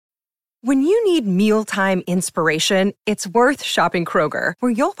When you need mealtime inspiration, it's worth shopping Kroger,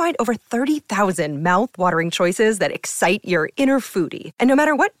 where you'll find over 30,000 mouth-watering choices that excite your inner foodie. And no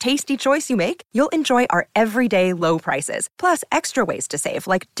matter what tasty choice you make, you'll enjoy our everyday low prices, plus extra ways to save,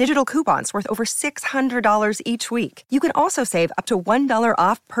 like digital coupons worth over $600 each week. You can also save up to $1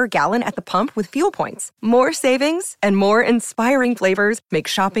 off per gallon at the pump with fuel points. More savings and more inspiring flavors make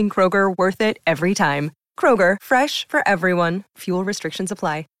shopping Kroger worth it every time. Kroger, fresh for everyone. Fuel restrictions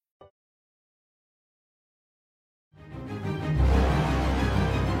apply.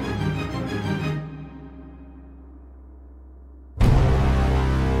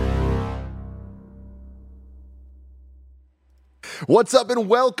 What's up and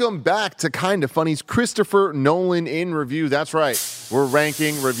welcome back to Kinda Funny's Christopher Nolan in Review. That's right, we're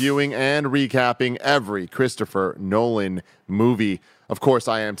ranking, reviewing, and recapping every Christopher Nolan movie. Of course,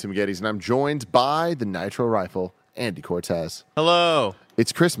 I am Tim Geddes, and I'm joined by the Nitro Rifle, Andy Cortez. Hello.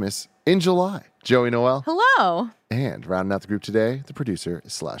 It's Christmas in July. Joey Noel. Hello. And rounding out the group today, the producer /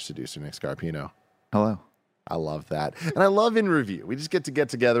 seducer, Nick Scarpino. Hello. I love that. And I love In Review. We just get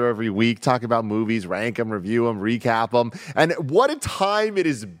together every week, talk about movies, rank them, review them, recap them. And what a time it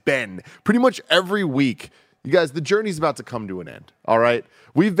has been. Pretty much every week. You guys, the journey's about to come to an end, all right?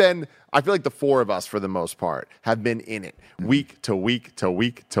 I feel like the four of us, for the most part, have been in it week to week to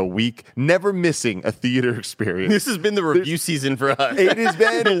week to week, never missing a theater experience. This has been the review season for us. It has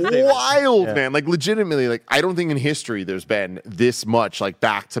been wild, man. Like, legitimately, like, I don't think in history there's been this much, like,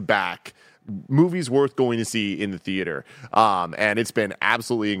 back-to-back movies worth going to see in the theater. And it's been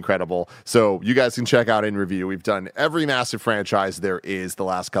absolutely incredible. So you guys can check out In Review. We've done every massive franchise there is the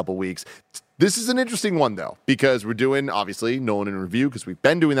last couple weeks. This is an interesting one, though, because we're doing, obviously, Nolan in Review, because we've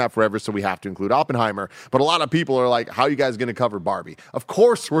been doing that forever, so we have to include Oppenheimer. But a lot of people are like, how are you guys going to cover Barbie? Of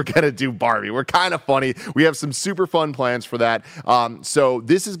course we're going to do Barbie. We're kind of funny. We have some super fun plans for that. So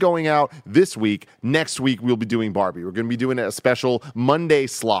this is going out this week. Next week, we'll be doing Barbie. We're going to be doing a special Monday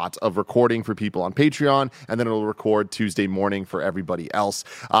slot of recording for people on Patreon, and then it'll record Tuesday morning for everybody else.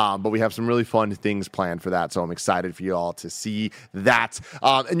 But we have some really fun things planned for that, so I'm excited for you all to see that.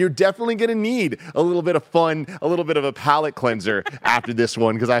 And you're definitely going to need a little bit of fun, a little bit of a palate cleanser after this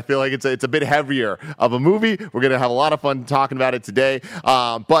one, because I feel like it's a bit heavier of a movie. We're going to have a lot of fun talking about it today.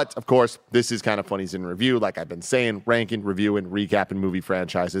 But, of course, this is Kinda Funny's In Review. Like I've been saying, ranking, reviewing, recapping movie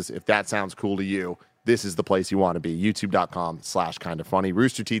franchises. If that sounds cool to you, this is the place you want to be. YouTube.com/kindafunny,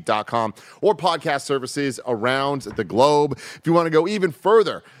 roosterteeth.com, or podcast services around the globe. If you want to go even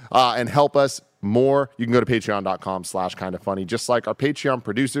further and help us more, you can go to patreon.com/kindafunny, just like our Patreon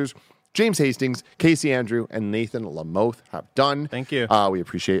producers, James Hastings, Casey Andrew, and Nathan Lamoth have done. Thank you. We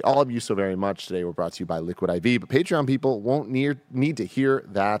appreciate all of you so very much. Today we're brought to you by Liquid IV, but Patreon people won't need to hear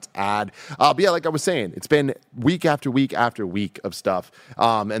that ad. But yeah, like I was saying, it's been week after week after week of stuff.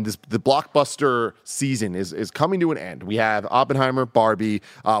 And the blockbuster season is coming to an end. We have Oppenheimer, Barbie.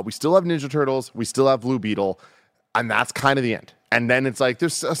 We still have Ninja Turtles. We still have Blue Beetle. And that's kind of the end. And then it's like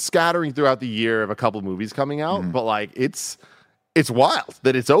there's a scattering throughout the year of a couple movies coming out, but like it's wild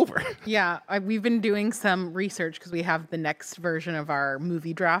that it's over. Yeah, we've been doing some research because we have the next version of our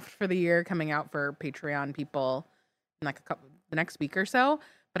movie draft for the year coming out for Patreon people in like the next week or so.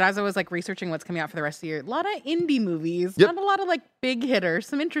 But as I was like researching what's coming out for the rest of the year, a lot of indie movies, not a lot of like big hitters,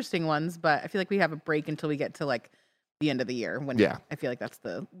 some interesting ones, but I feel like we have a break until we get to like the end of the year when I feel like that's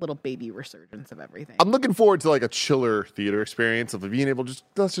the little baby resurgence of everything. I'm looking forward to like a chiller theater experience of being able to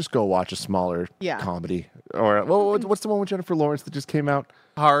let's just go watch a smaller comedy. Or what's the one with Jennifer Lawrence that just came out?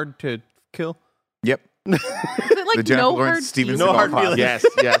 Hard to Kill. Yep. Is it like No Hard Feelings? No Hard Feelings. Yes.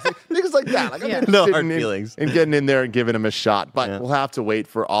 Things like that. Like, I'm interested No Hard Feelings. in getting in there and giving him a shot. But we'll have to wait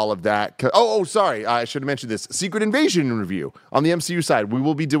for all of that. Sorry. I should have mentioned this. Secret Invasion review on the MCU side. We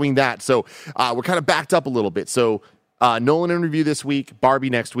will be doing that. So we're kind of backed up a little bit. So Nolan in Review this week, Barbie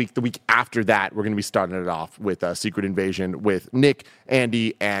next week. The week after that, we're going to be starting it off with Secret Invasion with Nick,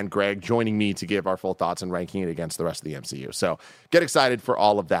 Andy, and Greg joining me to give our full thoughts and ranking it against the rest of the MCU. So get excited for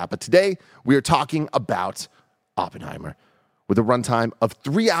all of that. But today, we are talking about Oppenheimer with a runtime of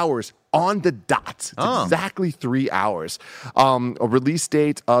 3 hours on the dot. It's exactly 3 hours. A release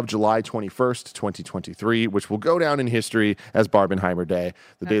date of July 21st, 2023, which will go down in history as Barbenheimer Day,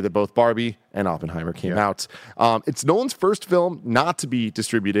 the day that both Barbie and Oppenheimer came out. It's Nolan's first film not to be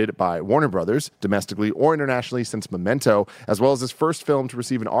distributed by Warner Brothers, domestically or internationally, since Memento, as well as his first film to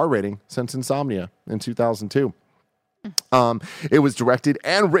receive an R rating since Insomnia in 2002. It was directed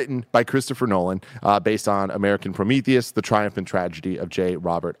and written by Christopher Nolan, based on American Prometheus, The Triumph and Tragedy of J.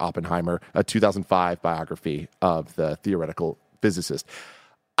 Robert Oppenheimer, a 2005 biography of the theoretical physicist.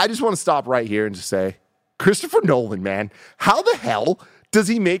 I just want to stop right here and just say, Christopher Nolan, man, how the hell does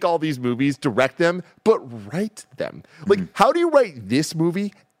he make all these movies, direct them, but write them? Like, how do you write this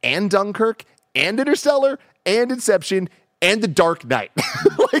movie and Dunkirk and Interstellar and Inception and The Dark Knight?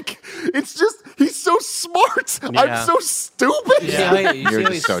 Like, it's just, he's so smart. Yeah. I'm so stupid. You see how he You're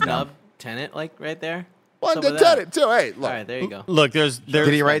just so snubbed Tenet, like, right there? Well, What's up with Tenet, too. Hey, look. All right, there you go. Look, there's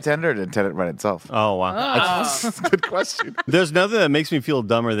Did he write Tenet or did Tenet write itself? Oh wow. That's a good question. There's nothing that makes me feel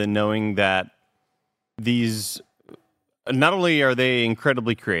dumber than knowing that these, not only are they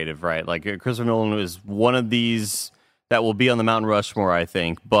incredibly creative, right? Like Christopher Nolan is one of these that will be on the Mount Rushmore, I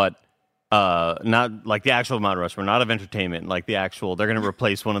think, but not like the actual Mount Rushmore, not of entertainment, like the actual. They're going to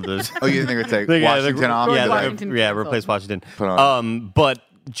replace one of those. Oh, you think it's like Washington off? Washington replace Washington. Put on. But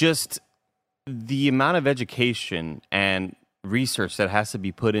just the amount of education and research that has to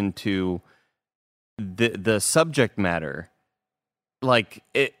be put into the subject matter, like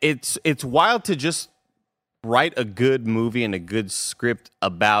it's wild to just write a good movie and a good script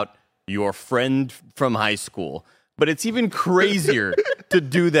about your friend from high school, but it's even crazier to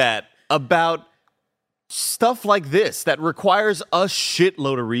do that about stuff like this that requires a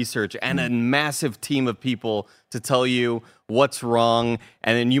shitload of research and a massive team of people to tell you what's wrong.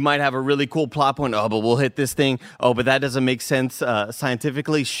 And then you might have a really cool plot point. Oh, but we'll hit this thing. Oh, but that doesn't make sense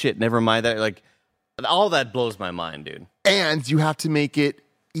scientifically. Shit, never mind that. Like, all that blows my mind, dude. And you have to make it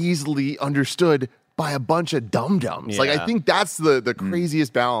easily understood by a bunch of dum-dums. Like, I Yeah. think that's the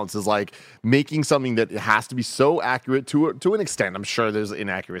craziest balance, is like making something that has to be so accurate to an extent. I'm sure there's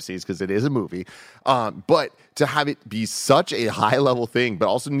inaccuracies because it is a movie, but to have it be such a high level thing, but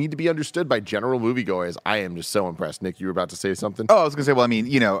also need to be understood by general moviegoers. I am just so impressed. Nick, you were about to say something? Oh, I was going to say, well, I mean,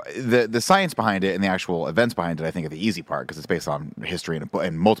 you know, the science behind it and the actual events behind it, I think, are the easy part because it's based on history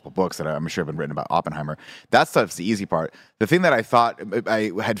and multiple books that I'm sure have been written about Oppenheimer. That stuff's the easy part. The thing that I thought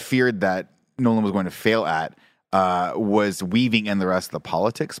I had feared that Nolan was going to fail at was weaving in the rest of the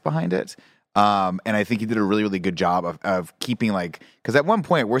politics behind it. And I think he did a really, really good job of keeping, like, because at one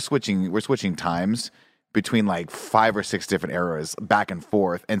point we're switching times between like 5 or 6 different eras back and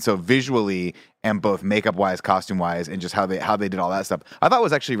forth. And so visually and both makeup wise, costume wise, and just how they did all that stuff, I thought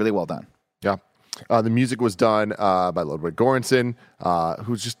was actually really well done. Yeah. The music was done by Ludwig Göransson,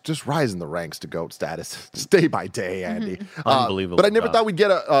 who's just rising the ranks to GOAT status just day by day, Andy. Unbelievable. But I never thought we'd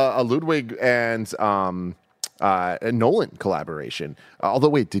get a Ludwig and a Nolan collaboration. Although,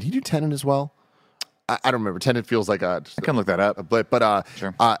 wait, did he do Tenet as well? I don't remember. Tenet feels like I can look that up. A blip, but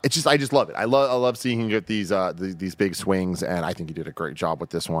Sure. it's just I just love it. I love seeing him get these big swings, and I think he did a great job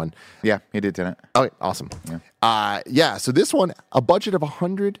with this one. Yeah, he did Tenet. Okay, awesome. Yeah. So this one, a budget of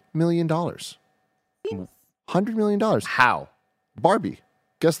 $100 million. $100 million. How? Barbie.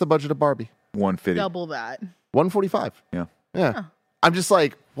 Guess the budget of Barbie. 150. Double that. 145. Yeah. Yeah. I'm just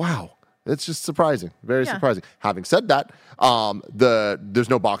like, wow. It's just surprising. Very surprising. Having said that, there's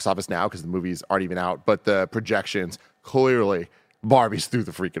no box office now because the movies aren't even out, but the projections, clearly Barbie's through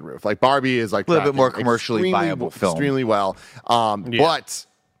the freaking roof. Like, Barbie is like A little bit tracking more commercially viable film. Extremely well. But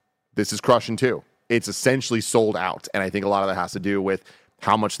this is crushing too. It's essentially sold out. And I think a lot of that has to do with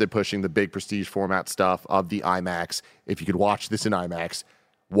how much they're pushing the big prestige format stuff of the IMAX. If you could watch this in IMAX,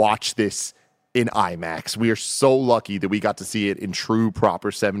 watch this in IMAX. We are so lucky that we got to see it in true,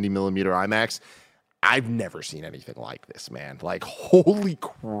 proper 70 millimeter IMAX. I've never seen anything like this, man. Like, holy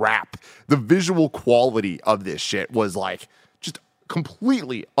crap. The visual quality of this shit was like just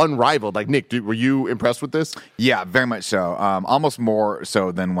completely unrivaled. Like, Nick, were you impressed with this? Yeah, very much so. Almost more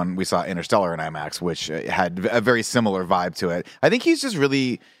so than when we saw Interstellar in IMAX, which had a very similar vibe to it. I think he's just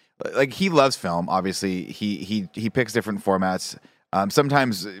really, like, he loves film. Obviously, he picks different formats.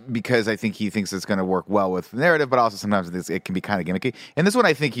 Sometimes because I think he thinks it's going to work well with the narrative, but also sometimes it can be kind of gimmicky. And this one,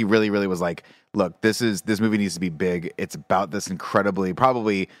 I think he really, really was like, look, this movie needs to be big. It's about this incredibly,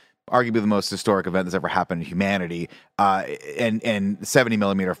 probably arguably the most historic event that's ever happened in humanity. And 70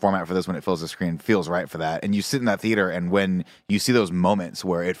 millimeter format for this when it fills the screen feels right for that. And you sit in that theater, and when you see those moments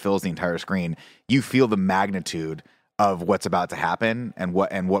where it fills the entire screen, you feel the magnitude of what's about to happen and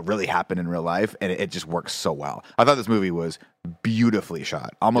what really happened in real life, and it just works so well. I thought this movie was beautifully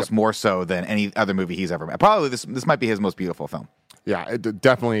shot, almost more so than any other movie he's ever made. Probably this might be his most beautiful film. Yeah, it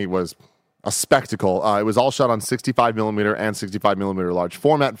definitely was a spectacle. It was all shot on 65 millimeter and 65 millimeter large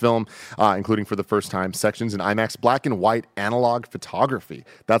format film, including for the first time sections in IMAX black and white analog photography.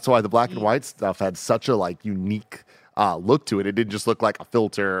 That's why the black and white stuff had such a like unique look to it. It didn't just look like a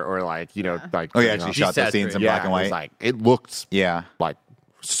filter or like, like... Oh, yeah, actually shot those scenes in black and white. It was like, it looked like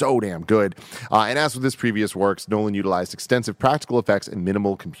so damn good. And as with his previous works, Nolan utilized extensive practical effects and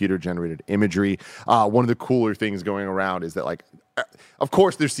minimal computer-generated imagery. One of the cooler things going around is that, like, of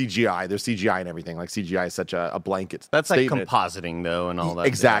course, there's CGI. There's CGI and everything. Like CGI is such a blanket. That's statement. like compositing though, and all that.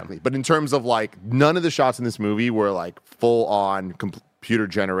 Exactly. But in terms of like, none of the shots in this movie were like full on computer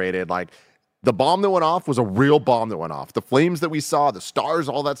generated. Like, the bomb that went off was a real bomb that went off. The flames that we saw, the stars,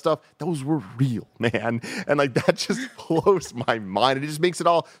 all that stuff, those were real, man. And like, that just blows my mind. It just makes it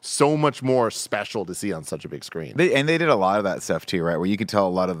all so much more special to see on such a big screen. They did a lot of that stuff too, right? Where you could tell a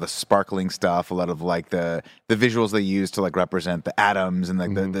lot of the sparkling stuff, a lot of like the visuals they used to like represent the atoms and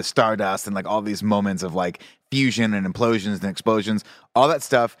like the stardust and like all these moments of like fusion and implosions and explosions, all that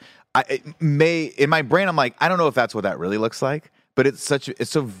stuff. In my brain, I'm like, I don't know if that's what that really looks like. But it's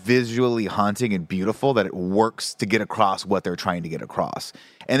so visually haunting and beautiful that it works to get across what they're trying to get across.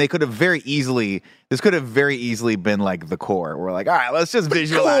 And this could have very easily been like The Core. We're like, all right, let's just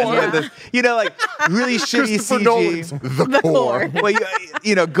visualize what this, like really shitty CG. Nolan's The Core. Well,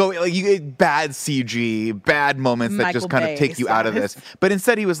 bad CG, bad moments that just kind of take you out of this. But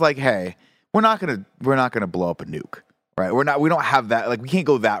instead, he was like, hey, we're not gonna blow up a nuke. Right, we don't have that. Like, we can't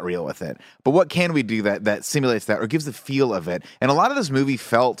go that real with it. But what can we do that simulates that or gives the feel of it? And a lot of this movie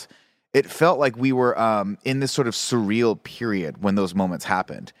felt like we were in this sort of surreal period when those moments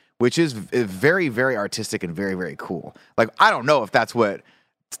happened, which is very, very artistic and very, very cool. Like, I don't know if that's what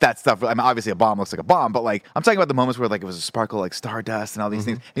that stuff. I mean, obviously a bomb looks like a bomb, but like, I'm talking about the moments where like it was a sparkle, like stardust and all these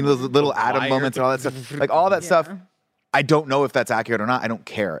things, and those little atom moments and all that stuff, like all that stuff. I don't know if that's accurate or not. I don't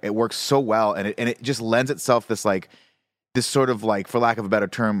care. It works so well, and it just lends itself this sort of like, for lack of a better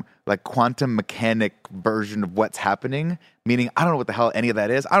term, like quantum mechanic version of what's happening, meaning I don't know what the hell any of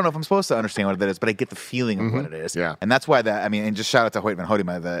that is. I don't know if I'm supposed to understand what that is, but I get the feeling of what it is. Yeah. And that's why and just shout out to Hoyt van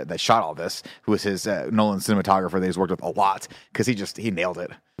Hoytema that shot all this, who was his Nolan cinematographer that he's worked with a lot, because he nailed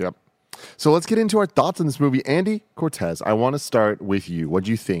it. Yep. So let's get into our thoughts on this movie. Andy Cortez, I want to start with you. What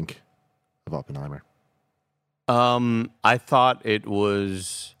do you think of Oppenheimer? I thought it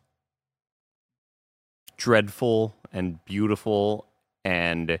was dreadful and beautiful,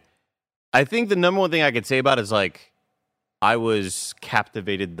 and I think the number one thing I could say about it is like I was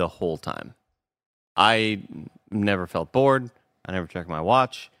captivated the whole time. I never felt bored. I never checked my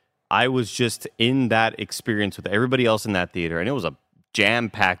watch. I was just in that experience with everybody else in that theater, and it was a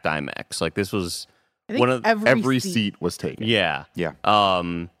jam-packed IMAX. Like, this was one of every seat was taken. Yeah.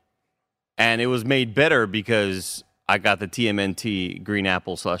 And it was made better because I got the TMNT green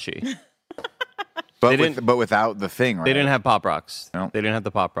apple slushie. But without the thing, right? They didn't have Pop Rocks. No. They didn't have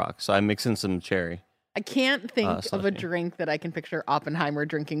the Pop Rocks. So I mixed in some cherry. I can't think of a drink that I can picture Oppenheimer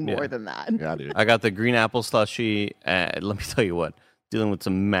drinking more than that. Yeah, dude. I got the green apple slushie. Let me tell you what, dealing with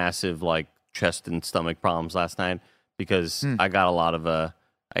some massive like chest and stomach problems last night because I got I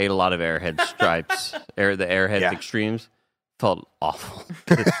ate a lot of Airhead stripes, the Airhead extremes. Felt awful.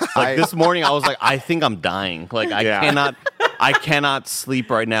 Like this morning, I was like, I think I'm dying. Like I cannot sleep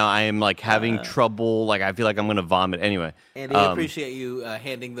right now. I am like having trouble. Like I feel like I'm gonna vomit. Anyway, Andy, I appreciate you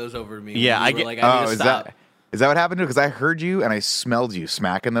handing those over to me. Yeah, I need to stop. Is that what happened to you? Because I heard you and I smelled you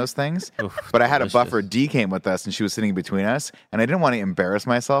smacking those things. But I had delicious. a buffer. D came with us and she was sitting between us. And I didn't want to embarrass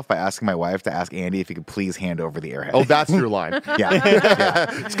myself by asking my wife to ask Andy if he could please hand over the Airhead. Oh, that's your line. Yeah.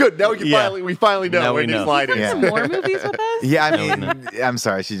 It's good. Now we finally know Now we when his know. line Some is. more movies with us? Yeah, I mean, I'm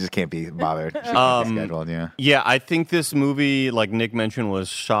sorry. She just can't be bothered. She can't be scheduled, yeah. Yeah, I think this movie, like Nick mentioned, was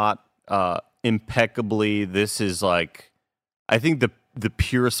shot impeccably. This is like, I think the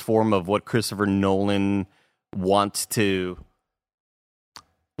purest form of what Christopher Nolan wants to,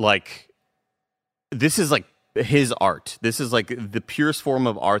 like, this is like his art. This is like the purest form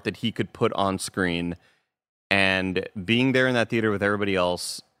of art that he could put on screen. And being there in that theater with everybody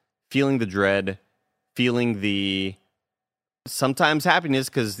else, feeling the dread, feeling the sometimes happiness,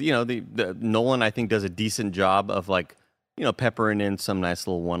 because the Nolan, I think, does a decent job of like peppering in some nice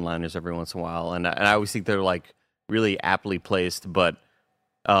little one-liners every once in a while, and I always think they're like really aptly placed. But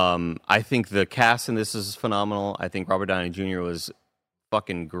I think the cast in this is phenomenal. I think Robert Downey Jr. was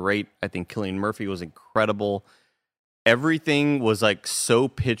fucking great. I think Cillian Murphy was incredible. Everything was like so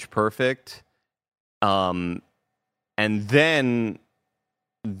pitch perfect. And then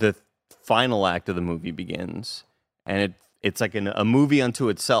the final act of the movie begins, and it's like a movie unto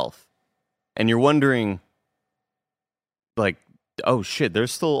itself. And you're wondering, like, oh shit,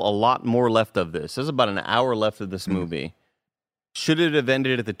 there's still a lot more left of this. There's about an hour left of this movie. Should it have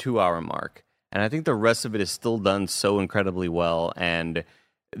ended at the 2-hour mark? And I think the rest of it is still done so incredibly well. And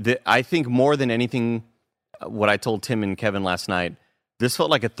I think more than anything, what I told Tim and Kevin last night, this felt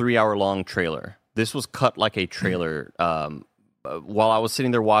like a 3-hour-long trailer. This was cut like a trailer. While I was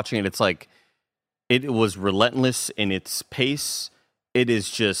sitting there watching it, it's like it was relentless in its pace. It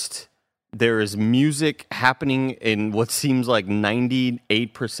is just There is music happening in what seems like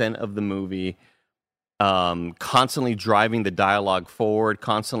 98% of the movie, constantly driving the dialogue forward,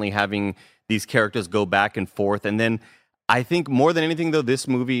 constantly having these characters go back and forth. And then I think more than anything, though, this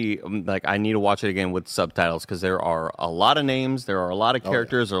movie, like, I need to watch it again with subtitles because there are a lot of names, there are a lot of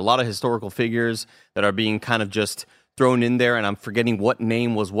characters, there are a lot of historical figures that are being kind of just thrown in there, and I'm forgetting what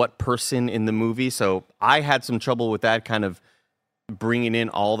name was what person in the movie. So I had some trouble with that, kind of bringing in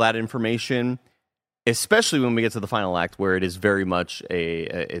all that information, especially when we get to the final act, where it is very much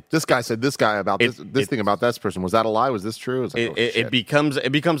this guy said this guy about this thing about this person. Was that a lie? Was this true? It becomes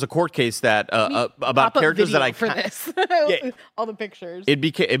a court case that about characters that I for this all the pictures. It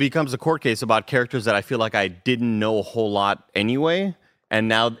becomes a court case about characters that I feel like I didn't know a whole lot anyway, and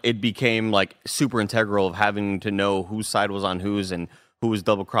now it became like super integral of having to know whose side was on whose and who was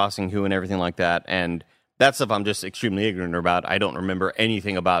double crossing who and everything like that. And that stuff I'm just extremely ignorant about. I don't remember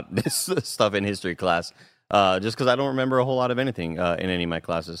anything about this stuff in history class, just because I don't remember a whole lot of anything in any of my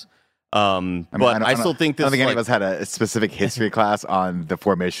classes. I still think this. I don't think any of us had a specific history class on the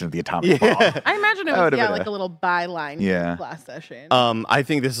formation of the atomic bomb. I imagine it was like a little byline class session. I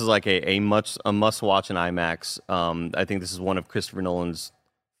think this is like a must watch in IMAX. I think this is one of Christopher Nolan's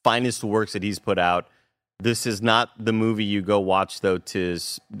finest works that he's put out. This is not the movie you go watch though to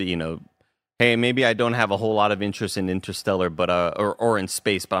hey, maybe I don't have a whole lot of interest in Interstellar, but or in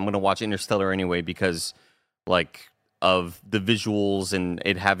space, but I'm going to watch Interstellar anyway because, like, of the visuals and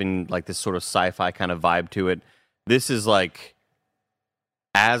it having like this sort of sci-fi kind of vibe to it. This is like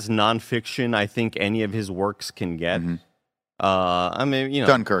as nonfiction I think any of his works can get. Mm-hmm. I mean,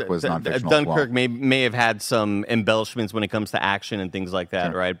 Dunkirk was nonfictional. Dunkirk may have had some embellishments when it comes to action and things like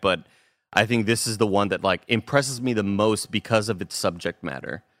that, right? But I think this is the one that like impresses me the most because of its subject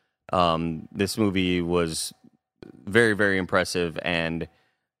matter. This movie was very, very impressive, and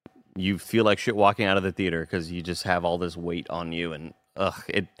you feel like shit walking out of the theater because you just have all this weight on you, and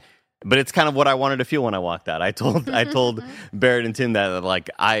but it's kind of what I wanted to feel when I walked out. I told Barrett and Tim that like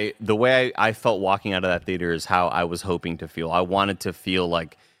the way I felt walking out of that theater is how I was hoping to feel. I wanted to feel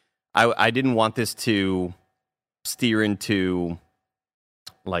like I didn't want this to steer into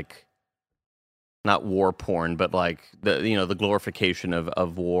like, not war porn, but like the glorification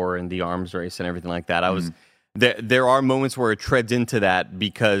of war and the arms race and everything like that. I was there are moments where it treads into that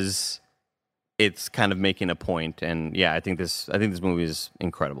because it's kind of making a point. And yeah, I think this movie is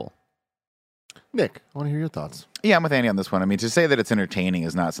incredible. Nick, I want to hear your thoughts. Yeah, I'm with Andy on this one. I mean, to say that it's entertaining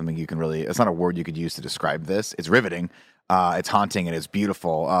is not something you can really. It's not a word you could use to describe this. It's riveting. It's haunting and it's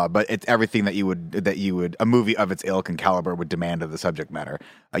beautiful, but it's everything that you would a movie of its ilk and caliber would demand of the subject matter.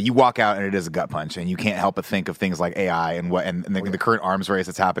 You walk out and it is a gut punch, and you can't help but think of things like AI and the current arms race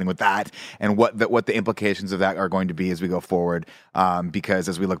that's happening with that, and what the implications of that are going to be as we go forward. Because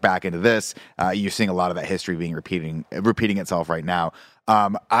as we look back into this, you're seeing a lot of that history being repeating itself right now.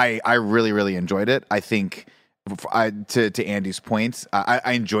 I really, really enjoyed it. I think. To Andy's point,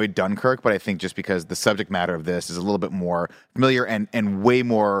 I enjoyed Dunkirk, but I think just because the subject matter of this is a little bit more familiar and way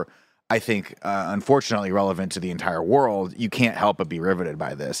more, I think, unfortunately relevant to the entire world, you can't help but be riveted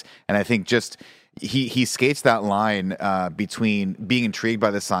by this. And I think just he skates that line between being intrigued by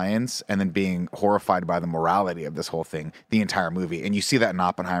the science and then being horrified by the morality of this whole thing, the entire movie. And you see that in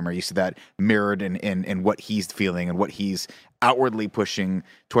Oppenheimer. You see that mirrored in what he's feeling and what he's outwardly pushing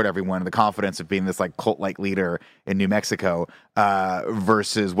toward everyone, the confidence of being this like cult-like leader in New Mexico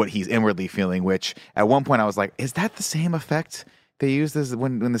versus what he's inwardly feeling, which at one point I was like, is that the same effect they use this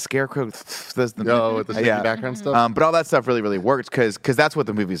when the scarecrow does the with the background stuff? But all that stuff really, really worked because that's what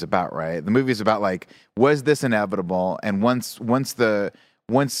the movie's about, right? The movie's about like, was this inevitable? And once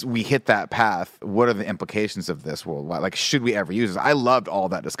we hit that path, what are the implications of this? Well, like, should we ever use this? I loved all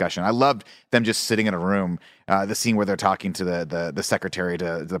that discussion. I loved them just sitting in a room, the scene where they're talking to the secretary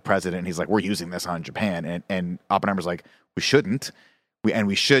to the president, and he's like, we're using this on Japan. And Oppenheimer's like, we shouldn't.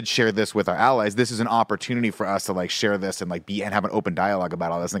 We should share this with our allies. This is an opportunity for us to like share this and like and have an open dialogue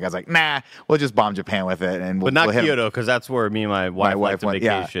about all this. And the guy's like, nah, we'll just bomb Japan with it. And but not Kyoto, because that's where me and my wife went to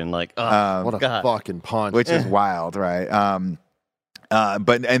vacation. Yeah. Like, what a fucking punch. Which is wild, right?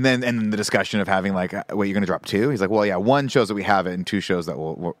 But then the discussion of having like, wait, you're going to drop 2? He's like, well, yeah, 1 shows that we have it, and 2 shows that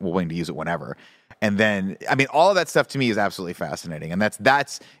we're willing to use it whenever. And then, I mean, all of that stuff to me is absolutely fascinating, and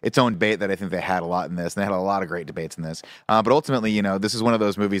that's its own debate that I think they had a lot in this. And they had a lot of great debates in this. But ultimately, this is one of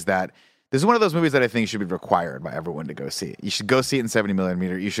those movies that I think should be required by everyone to go see. You should go see it in 70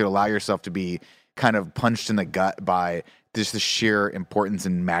 millimeter. You should allow yourself to be kind of punched in the gut by just the sheer importance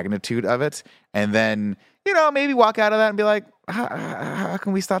and magnitude of it, and then maybe walk out of that and be like, how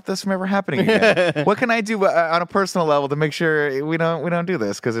can we stop this from ever happening again? What can I do on a personal level to make sure we don't do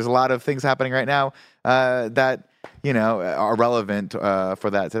this? Because there's a lot of things happening right now that are relevant for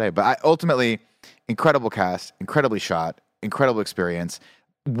that today. But ultimately, incredible cast, incredibly shot, incredible experience.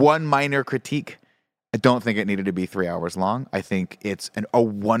 One minor critique: I don't think it needed to be 3 hours long. I think it's a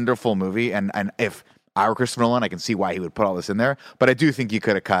wonderful movie, and if I were Christopher Nolan, I can see why he would put all this in there. But I do think you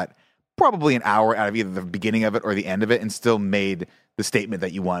could have cut probably an hour out of either the beginning of it or the end of it and still made the statement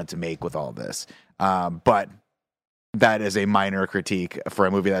that you wanted to make with all of this. But that is a minor critique for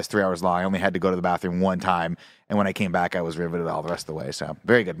a movie that's 3 hours long. I only had to go to the bathroom one time, and when I came back, I was riveted all the rest of the way. So,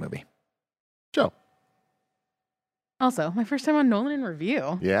 very good movie. Joe. Also, my first time on Nolan in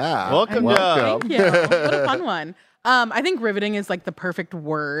Review. Yeah. Welcome. Thank you. What a fun one. I think riveting is like the perfect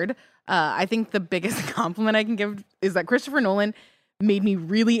word. I think the biggest compliment I can give is that Christopher Nolan made me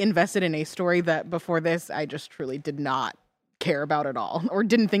really invested in a story that before this I just truly did not care about at all, or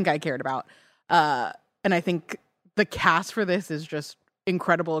didn't think I cared about. And I think the cast for this is just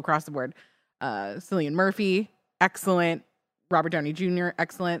incredible across the board. Cillian Murphy, excellent. Robert Downey Jr.,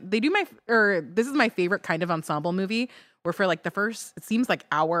 excellent. This is my favorite kind of ensemble movie where for like the first, it seems like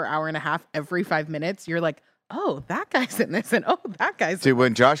hour and a half, every 5 minutes, you're like, oh, that guy's in this, and oh, that guy's Dude,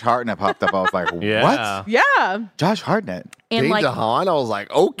 when Josh Hartnett popped up, I was like, Yeah. what? Yeah. Josh Hartnett. And Dane like, DeHaan, I was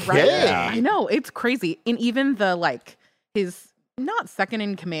like, okay. right? I know, it's crazy. And even the like his not second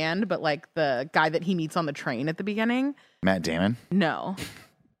in command, but like the guy that he meets on the train at the beginning. Matt Damon. No.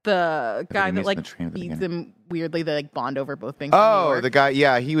 The guy that meets on like the train at the feeds beginning. him weirdly, they like bond over both being from New Oh, York. the guy.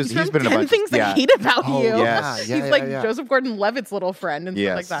 Yeah, he's from been in a 10 bunch. things yeah. I hate about Oh, you. yes. Yeah, He's yeah, like yeah. Joseph Gordon-Levitt's little friend and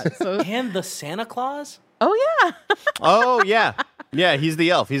Yes. stuff like that. So, And the Santa Claus? oh yeah, Oh yeah, yeah. He's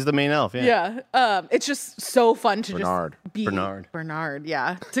the elf. He's the main elf. Yeah. yeah. It's just so fun to Bernard. just be Bernard.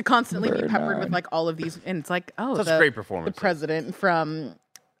 Yeah, to constantly be peppered with Bernard. like all of these, and it's like, oh, Such the, great performance. The president from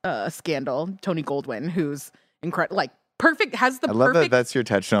Scandal, Tony Goldwyn, who's incredible, like perfect, has the I love perfect. that that's your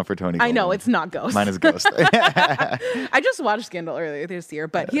touchdown for Tony. I know Goldwyn. it's not Ghost. Mine is Ghost. I just watched Scandal earlier this year,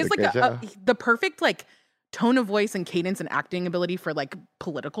 but he has Good like job. the perfect like tone of voice and cadence and acting ability for like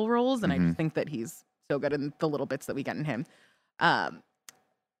political roles, and I just think that he's so good in the little bits that we get in him.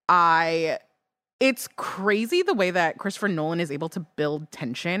 It's crazy the way that Christopher Nolan is able to build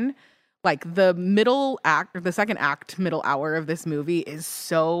tension. Like the middle act, or the second act, middle hour of this movie is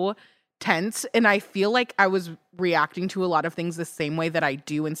so tense, and I feel like I was reacting to a lot of things the same way that I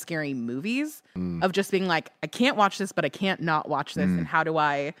do in scary movies, of just being like, I can't watch this, but I can't not watch this, and how do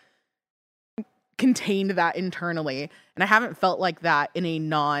I contain that internally? And I haven't felt like that in a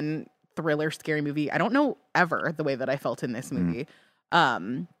non-thriller scary movie. I don't know ever the way that I felt in this movie.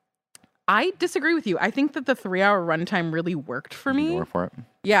 I disagree with you. I think that the 3-hour runtime really worked for me. Go for it.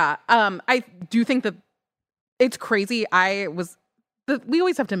 Yeah. I do think that it's crazy. We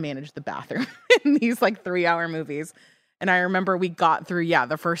always have to manage the bathroom in these like 3-hour movies. And I remember we got through,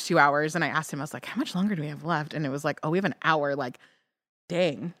 the first 2 hours, and I asked him, I was like, how much longer do we have left? And it was like, oh, we have an hour. Like,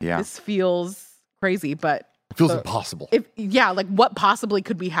 dang, this feels crazy, but It feels impossible. like what possibly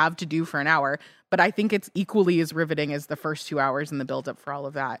could we have to do for an hour? But I think it's equally as riveting as the first 2 hours and the build up for all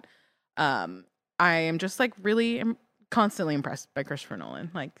of that. I am just like really constantly impressed by Christopher Nolan.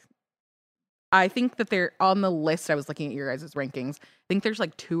 Like, I think that they're on the list. I was looking at your guys' rankings. I think there's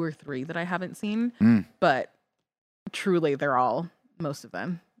like 2 or 3 that I haven't seen, but truly they're all, most of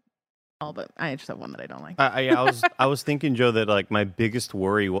them. All but I just have one that I don't like. I was thinking, Joe, that like my biggest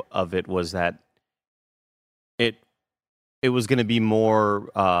worry of it was that it was going to be more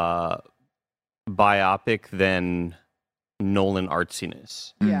biopic than Nolan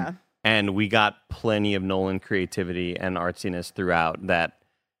artsiness. Yeah. And we got plenty of Nolan creativity and artsiness throughout that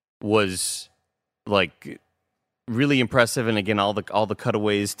was like really impressive. And again, all the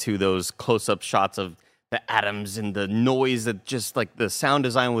cutaways to those close-up shots of the atoms and the noise, that just like the sound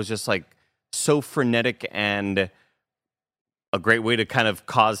design was just like so frenetic and a great way to kind of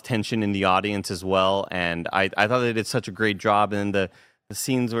cause tension in the audience as well. And I thought they did such a great job. And the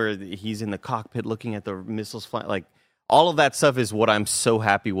scenes where he's in the cockpit looking at the missiles flying, like all of that stuff is what I'm so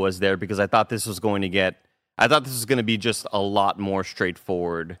happy was there, because I thought this was going to be just a lot more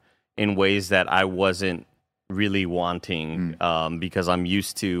straightforward in ways that I wasn't really wanting, because I'm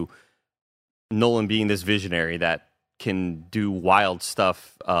used to Nolan being this visionary that can do wild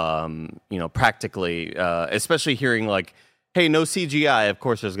stuff, practically, especially hearing like, hey, no CGI. Of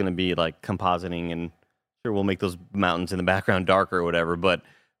course, there's going to be like compositing, and sure, we'll make those mountains in the background darker or whatever. But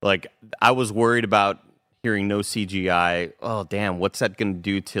like, I was worried about hearing no CGI. Oh, damn, what's that going to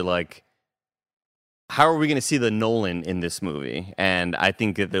do to like, how are we going to see the Nolan in this movie? And I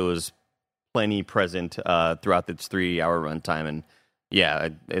think that there was plenty present throughout its 3-hour runtime. And yeah,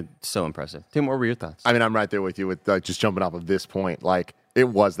 it's so impressive. Tim, what were your thoughts? I mean, I'm right there with you with like just jumping off of this point. Like, it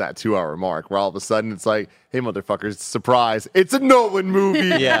was that 2-hour mark where all of a sudden it's like, hey, motherfuckers, surprise. It's a Nolan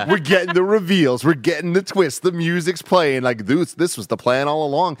movie. Yeah. We're getting the reveals. We're getting the twists. The music's playing. Like, this was the plan all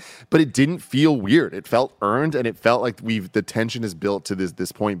along. But it didn't feel weird. It felt earned, and it felt like the tension is built to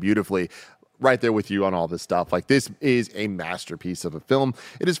this point beautifully. Right there with you on all this stuff. Like, this is a masterpiece of a film.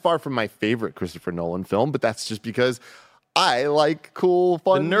 It is far from my favorite Christopher Nolan film, but that's just because I like cool,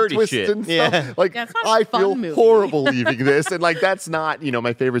 fun, The nerdy twists shit. and stuff. Yeah. Like, Yeah, it's not a I fun feel movie. horrible leaving this, and like that's not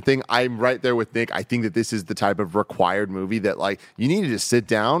my favorite thing. I'm right there with Nick. I think that this is the type of required movie that like you need to just sit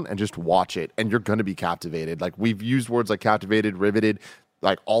down and just watch it, and you're gonna be captivated. Like, we've used words like captivated, riveted,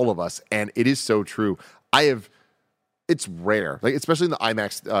 like all of us, and it is so true. It's rare, like especially in the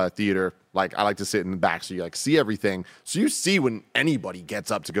IMAX theater. Like, I like to sit in the back so you like see everything. So you see when anybody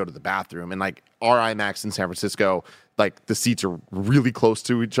gets up to go to the bathroom. And like our IMAX in San Francisco, like the seats are really close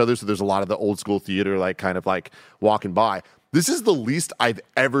to each other. So there's a lot of the old school theater, like kind of like walking by. This is the least I've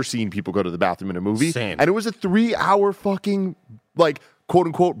ever seen people go to the bathroom in a movie. Same. And it was a 3-hour fucking like quote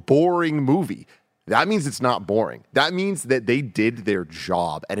unquote boring movie. That means it's not boring. That means that they did their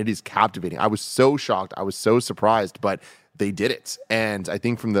job and it is captivating. I was so shocked. I was so surprised, but they did it. And I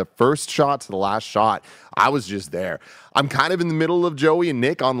think from the first shot to the last shot, I was just there. I'm kind of in the middle of Joey and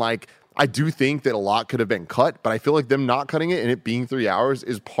Nick on like, I do think that a lot could have been cut, but I feel like them not cutting it and it being 3 hours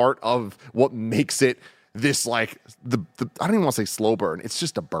is part of what makes it this like the I don't even want to say slow burn. It's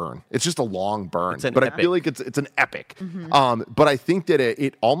just a burn. It's just a long burn. But epic. I feel like it's an epic. But I think that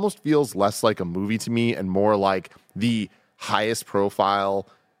it almost feels less like a movie to me and more like the highest profile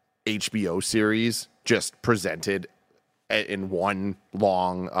HBO series just presented in one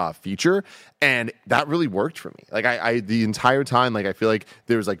long feature, and that really worked for me. Like I the entire time, like I feel like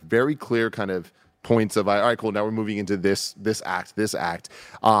there was like very clear kind of points of all right, cool. Now we're moving into this act,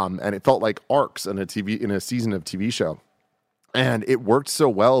 and it felt like arcs in a season of TV show. And it worked so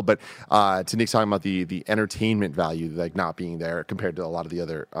well, but to Nick's talking about the entertainment value, like not being there compared to a lot of the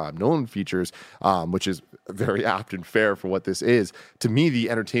other Nolan features, which is very apt and fair for what this is. To me, the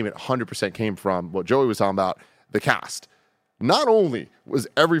entertainment 100% came from what Joey was talking about, the cast. Not only was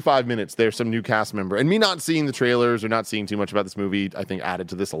every 5 minutes there's some new cast member, and me not seeing the trailers or not seeing too much about this movie, I think added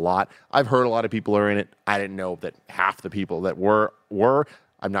to this a lot. I've heard a lot of people are in it. I didn't know that half the people that were.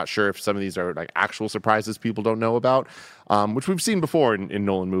 I'm not sure if some of these are like actual surprises people don't know about, which we've seen before in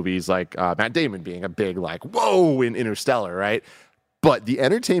Nolan movies, like Matt Damon being a big like, whoa, in Interstellar, right? But the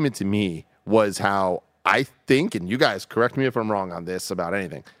entertainment to me was how I think, and you guys correct me if I'm wrong on this about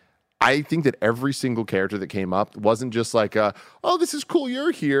anything, I think that every single character that came up wasn't just like, oh, this is cool,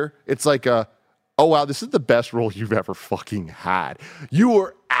 you're here. It's like, oh, wow, this is the best role you've ever fucking had. You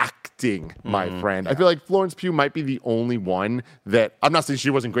were acting, my friend. I feel like Florence Pugh might be the only one that, I'm not saying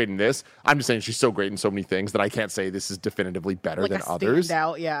she wasn't great in this. I'm just saying she's so great in so many things that I can't say this is definitively better Like than a others.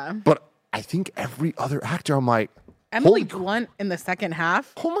 standout, yeah. But I think every other actor, I'm like, Emily holy Blunt in the second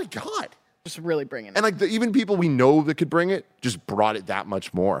half, oh my God. just really bringing it. And like even people we know that could bring it just brought it that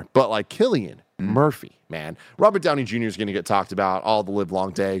much more. But like Cillian Murphy, man, Robert Downey Jr. is going to get talked about all the live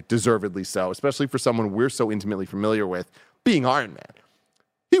long day, deservedly so, especially for someone we're so intimately familiar with being Iron Man.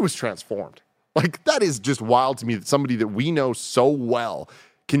 He was transformed. Like that is just wild to me that somebody that we know so well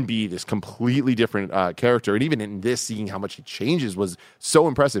can be this completely different character. And even in this, seeing how much he changes was so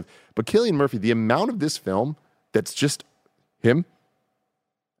impressive. But Cillian Murphy, the amount of this film that's just him,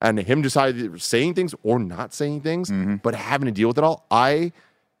 and him decided saying things or not saying things, but having to deal with it all. I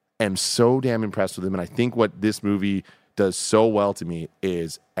am so damn impressed with him. And I think what this movie does so well to me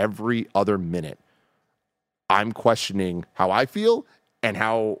is every other minute, I'm questioning how I feel and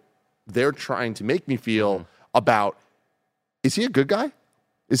how they're trying to make me feel about, is he a good guy?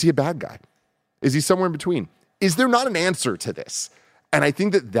 Is he a bad guy? Is he somewhere in between? Is there not an answer to this? And I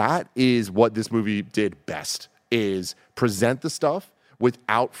think that is what this movie did best, is present the stuff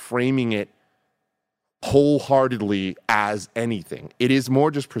without framing it wholeheartedly as anything. It is more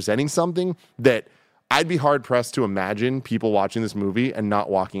just presenting something that I'd be hard-pressed to imagine people watching this movie and not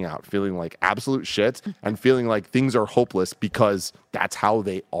walking out feeling like absolute shit and feeling like things are hopeless because that's how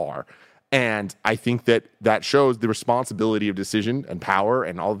they are. And I think that shows the responsibility of decision and power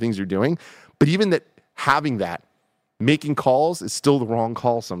and all the things you're doing. But even that having that, making calls is still the wrong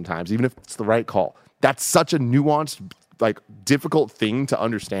call sometimes, even if it's the right call. That's such a nuanced, like difficult thing to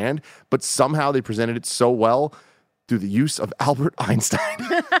understand, but somehow they presented it so well through the use of Albert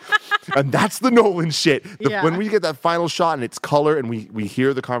Einstein. And that's the Nolan shit. When we get that final shot and it's color and we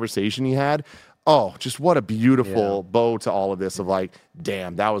hear the conversation he had, just what a beautiful bow to all of this of like,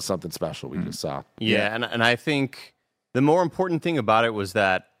 damn, that was something special we just saw. Yeah, and I think the more important thing about it was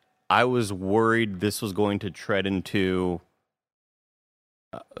that I was worried this was going to tread into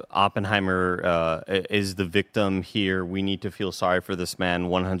Oppenheimer is the victim here. We need to feel sorry for this man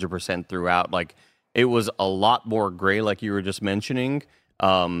 100% throughout. Like, it was a lot more gray, like you were just mentioning,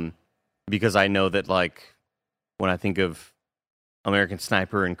 because I know that, like, when I think of American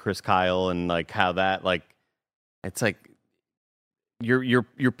Sniper and Chris Kyle and like how that, like, it's like you're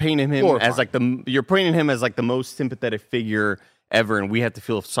painting him as like the most sympathetic figure ever, and we have to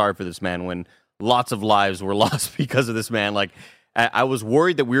feel sorry for this man when lots of lives were lost because of this man. Like, I was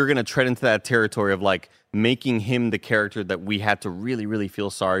worried that we were going to tread into that territory of like making him the character that we had to really, really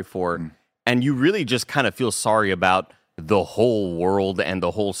feel sorry for, and you really just kind of feel sorry about the whole world and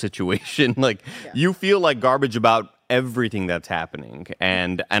the whole situation. Like, you feel like garbage about everything that's happening,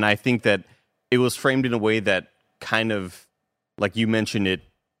 and I think that it was framed in a way that kind of, like you mentioned it,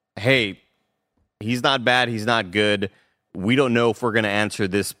 hey, he's not bad, he's not good, we don't know if we're going to answer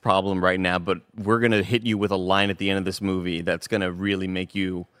this problem right now, but we're going to hit you with a line at the end of this movie that's going to really make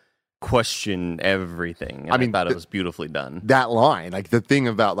you question everything. And I thought it was beautifully done. That line, like the thing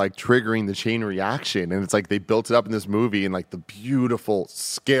about like triggering the chain reaction, and it's like they built it up in this movie and like the beautiful,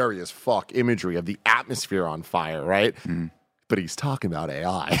 scary as fuck imagery of the atmosphere on fire, right? But he's talking about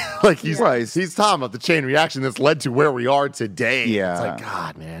AI. Like he's talking about the chain reaction that's led to where we are today. Yeah. It's like,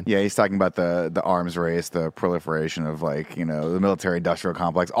 God, man. Yeah, he's talking about the arms race, the proliferation of like, you know, the military industrial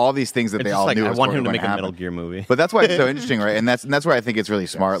complex, all these things that It's they just all like, knew. I was want going him to to make a happen. Metal Gear movie. But that's why it's so interesting, right? And that's where I think it's really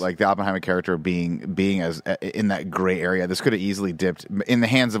smart. Like the Oppenheimer character being as in that gray area. This could have easily dipped in the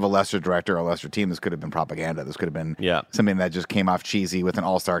hands of a lesser director or a lesser team. This could have been propaganda. This could have been something that just came off cheesy with an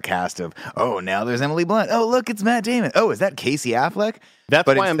all-star cast of, oh, now there's Emily Blunt. Oh, look, it's Matt Damon. Oh, is that Casey Affleck?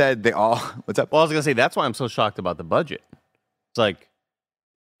 But why instead, they all... What's up? Well, I was going to say, that's why I'm so shocked about the budget. It's like,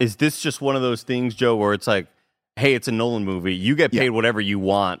 is this just one of those things, Joe, where it's like, hey, it's a Nolan movie. You get paid whatever you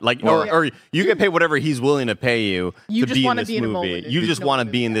want. Like, or you get paid whatever he's willing to pay you to be in this movie. You just want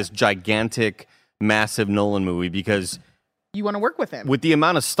to be in this gigantic, massive Nolan movie because... You want to work with him. With the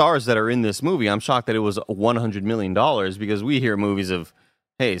amount of stars that are in this movie, I'm shocked that it was $100 million because we hear movies of,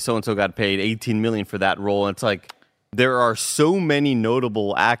 hey, so-and-so got paid $18 million for that role. And it's like... There are so many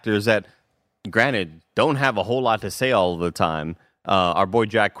notable actors that, granted, don't have a whole lot to say all the time. Our boy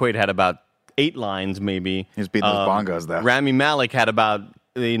Jack Quaid had about 8 lines, maybe. He's beating those bongos, though. Rami Malek had about,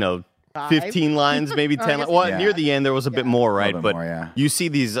 15 lines, maybe 10. Near the end, there was a bit more, right? Bit but more, you see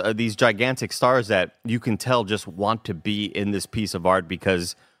these gigantic stars that you can tell just want to be in this piece of art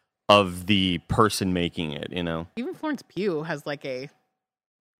because of the person making it, you know? Even Florence Pugh has like a...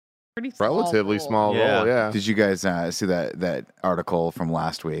 pretty relatively small role, yeah. Did you guys see that article from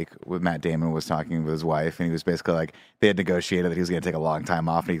last week with Matt Damon was talking with his wife, and he was basically like, they had negotiated that he was going to take a long time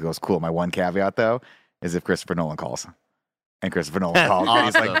off, and he goes, cool, my one caveat, though, is if Christopher Nolan calls. And Christopher Nolan called, and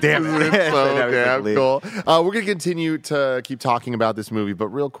he's like, damn it. It's so damn cool. We're going to continue to keep talking about this movie, but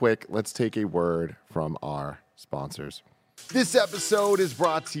real quick, let's take a word from our sponsors. This episode is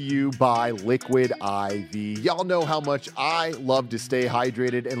brought to you by Liquid IV. Y'all know how much I love to stay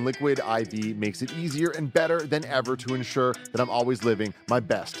hydrated, and Liquid IV makes it easier and better than ever to ensure that I'm always living my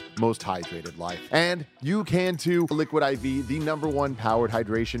best, most hydrated life. And you can too. Liquid IV, the #1 powered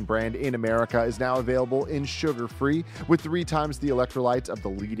hydration brand in America, is now available in sugar-free with 3 times the electrolytes of the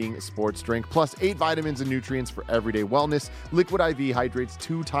leading sports drink, plus 8 vitamins and nutrients for everyday wellness. Liquid IV hydrates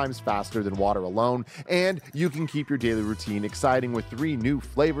 2 times faster than water alone, and you can keep your daily routine exciting with 3 new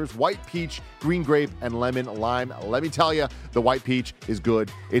flavors: white peach, green grape, and lemon lime. Let me tell you, the white peach is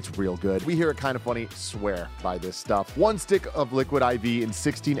good. It's real good. We here at Kinda Funny swear by this stuff. 1 stick of Liquid IV in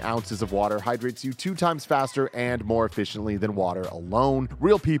 16 ounces of water hydrates you 2 times faster and more efficiently than water alone.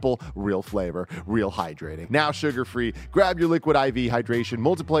 Real people, real flavor, real hydrating. Now sugar-free. Grab your Liquid IV hydration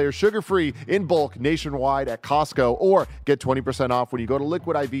multiplayer sugar-free in bulk nationwide at Costco, or get 20% off when you go to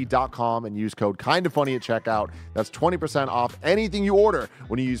liquidiv.com and use code KINDAFUNNY at checkout. That's 20% off anything you order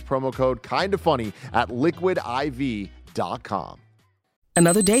when you use promo code KINDAFUNNY at liquidiv.com.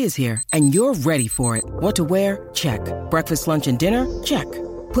 Another day is here, and you're ready for it. What to wear? Check. Breakfast, lunch, and dinner? Check.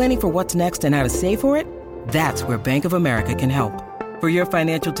 Planning for what's next and how to save for it? That's where Bank of America can help. For your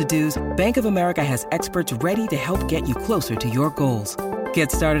financial to-dos, Bank of America has experts ready to help get you closer to your goals.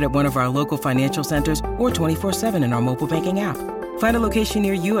 Get started at one of our local financial centers or 24/7 in our mobile banking app. Find a location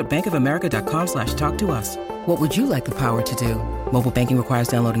near you at bankofamerica.com/talktous. What would you like the power to do? Mobile banking requires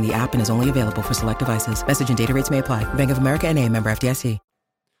downloading the app and is only available for select devices. Message and data rates may apply. Bank of America NA, member FDIC.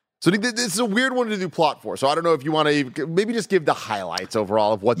 So this is a weird one to do plot for. So I don't know if you want to maybe just give the highlights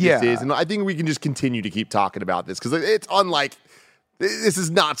overall of what this is. And I think we can just continue to keep talking about this because it's unlike, this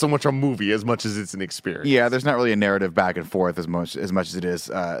is not so much a movie as much as it's an experience. Yeah, there's not really a narrative back and forth as much as it is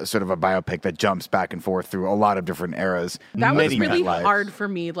sort of a biopic that jumps back and forth through a lot of different eras. That was really hard for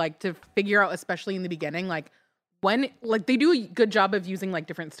me, like, to figure out, especially in the beginning, like, when, like, they do a good job of using, like,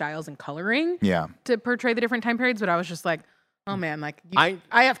 different styles and coloring to portray the different time periods, but I was just like, oh man, like, I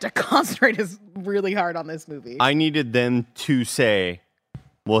have to concentrate really hard on this movie. I needed them to say,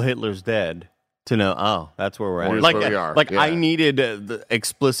 well, Hitler's dead, to know, oh, that's where we're at. Like, where we are. I needed the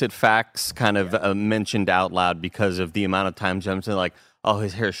explicit facts kind of mentioned out loud because of the amount of time jumps in, like, oh,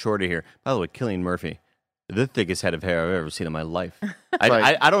 his hair's shorter here. By the way, Cillian Murphy, the thickest head of hair I've ever seen in my life.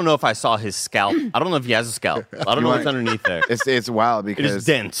 I don't know if I saw his scalp. I don't know if he has a scalp. I don't know what's underneath there. It's wild because it is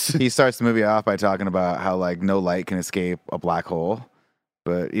dense. He starts the movie off by talking about how like no light can escape a black hole,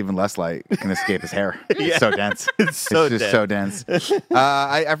 but even less light can escape his hair. It's so dense. It's just so dense.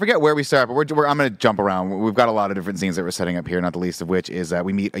 I forget where we start, but I'm going to jump around. We've got a lot of different scenes that we're setting up here, not the least of which is that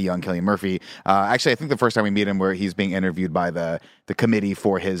we meet a young Cillian Murphy. Actually, I think the first time we meet him where he's being interviewed by the committee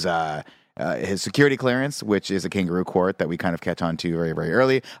for his security clearance, which is a kangaroo court that we kind of catch on to very, very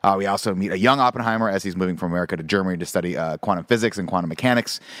early. We also meet a young Oppenheimer as he's moving from America to Germany to study quantum physics and quantum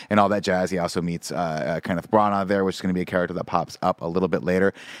mechanics and all that jazz. He also meets Kenneth Branagh there, which is going to be a character that pops up a little bit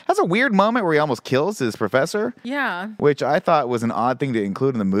later. Has a weird moment where he almost kills his professor. Yeah. Which I thought was an odd thing to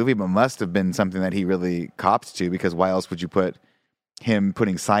include in the movie, but must have been something that he really copped to, because why else would you put him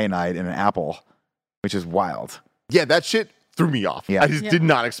putting cyanide in an apple, which is wild. Yeah, that shit threw me off. Yeah. I just did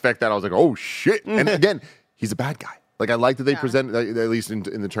not expect that. I was like, oh shit. And again, he's a bad guy. Like, I like that they present, at least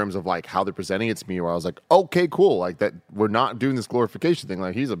in the terms of like how they're presenting it to me, where I was like, okay, cool. Like, that we're not doing this glorification thing.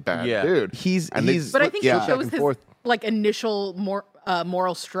 Like, he's a bad dude. But I think he shows his like initial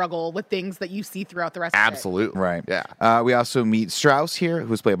moral struggle with things that you see throughout the rest of it. Absolutely. Right. Yeah. We also meet Strauss here,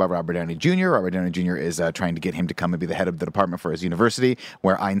 who's played by Robert Downey Jr. Robert Downey Jr. is trying to get him to come and be the head of the department for his university,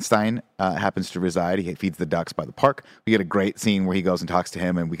 where Einstein happens to reside. He feeds the ducks by the park. We get a great scene where he goes and talks to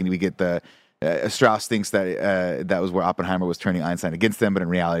him, and we get the Strauss thinks that that was where Oppenheimer was turning Einstein against them, but in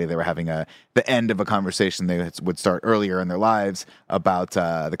reality, they were having the end of a conversation they would start earlier in their lives about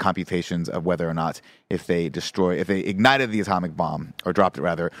the computations of whether or not if they ignited the atomic bomb, or dropped it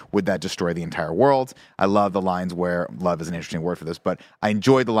rather, would that destroy the entire world? I love the lines where, love is an interesting word for this, but I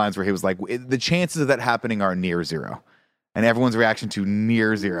enjoyed the lines where he was like, the chances of that happening are near zero. And everyone's reaction to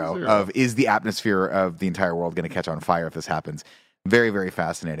near zero of, is the atmosphere of the entire world going to catch on fire if this happens? Very, very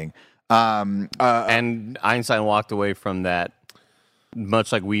fascinating. And Einstein walked away from that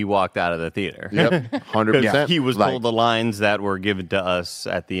much like we walked out of the theater. Yep, 100%. He was told the lines that were given to us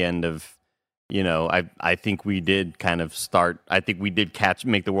at the end of, I think we did kind of start. I think we did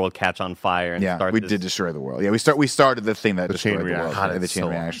make the world catch on fire. And start we did destroy the world. Yeah, we started the thing that destroyed the world. The chain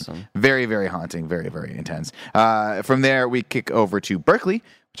reaction. Awesome. Very, very haunting. Very, very intense. From there, we kick over to Berkeley,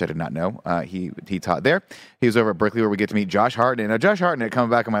 which I did not know. He taught there. He was over at Berkeley, where we get to meet Josh Hartnett. Now, Josh Hartnett coming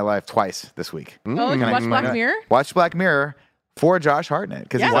back in my life twice this week. Oh, you watched Black Mirror? Watched Black Mirror for Josh Hartnett,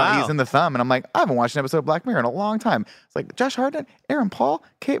 because he's in the thumb, and I'm like, I haven't watched an episode of Black Mirror in a long time. It's like, Josh Hartnett, Aaron Paul,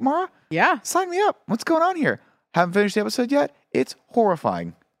 Kate Mara? Yeah. Sign me up. What's going on here? Haven't finished the episode yet? It's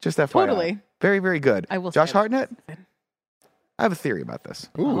horrifying. Just FYI. Totally. Very, very good. I will Josh Hartnett? I have a theory about this.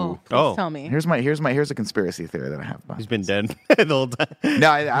 Ooh. Please tell me. Here's a conspiracy theory that I have about. He's been dead the whole time. No,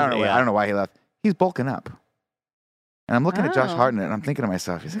 I don't know. I don't know why he left. He's bulking up. And I'm looking at Josh Hartnett, and I'm thinking to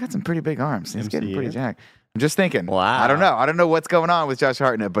myself, he's got some pretty big arms. He's getting pretty jacked. I'm just thinking. Wow. I don't know. I don't know what's going on with Josh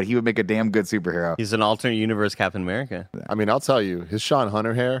Hartnett, but he would make a damn good superhero. He's an alternate universe Captain America. I mean, I'll tell you, his Sean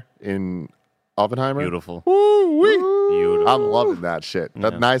Hunter hair in Oppenheimer. Beautiful. Beautiful. I'm loving that shit.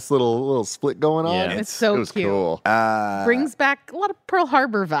 That nice little split going on. Yeah. It's so it was cute. Cool. Brings back a lot of Pearl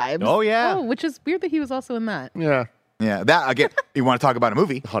Harbor vibes. Oh, yeah. Which is weird that he was also in that. Yeah. Yeah, that, again, you want to talk about a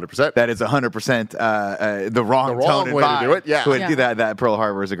movie. 100%. That is 100% the wrong tone and way vibe to do it. Yeah. That Pearl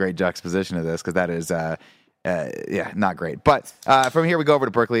Harbor is a great juxtaposition of this, because that is... not great. But from here we go over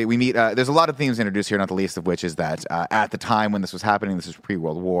to Berkeley. We meet. There's a lot of themes introduced here, not the least of which is that at the time when this was happening, this was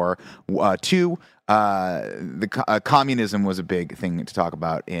pre-World War II. Communism was a big thing to talk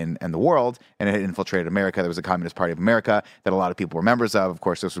about in the world, and it had infiltrated America. There was a Communist Party of America that a lot of people were members of. Of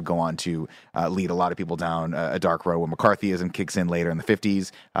course, this would go on to lead a lot of people down a dark road when McCarthyism kicks in later in the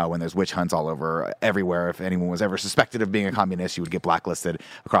 50s, when there's witch hunts all over everywhere. If anyone was ever suspected of being a communist, you would get blacklisted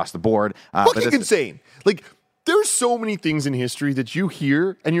across the board. Fucking insane. Like, there's so many things in history that you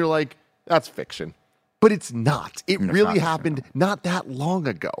hear, and you're like, that's fiction. But it's not. It really happened not that long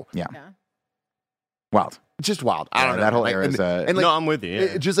ago. Yeah. Wild. just wild. I don't know. That whole like, era is. and No, I'm with you.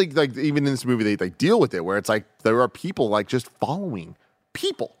 Yeah. Just like even in this movie, they like deal with it where it's like there are people like just following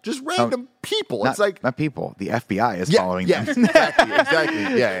people, just random people. It's like not people. The FBI is following them.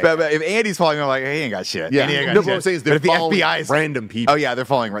 Exactly. Yeah. But if Andy's following them, like, hey, he ain't got shit. Yeah. Andy ain't got No, shit. what I'm saying is But they're if the following FBI is random people. Oh yeah, they're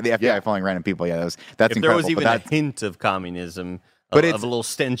following the FBI following random people. Yeah, that's If there incredible. was even a But hint of communism, But of it's- a little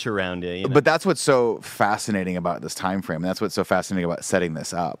stench around it. You know? But that's what's so fascinating about this time frame. And that's what's so fascinating about setting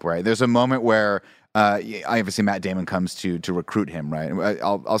this up, right? There's a moment where obviously Matt Damon comes to recruit him, right?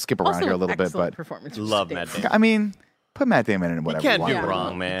 I'll skip around Also, here a little bit, excellent but performance. Love Matt Damon. I mean, put Matt Damon in whatever Can't you do want.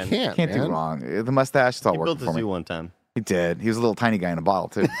 wrong, man. Can't Can't do man. wrong. The mustache, it's all He working built a for me. zoo one time. He did. He was a little tiny guy in a bottle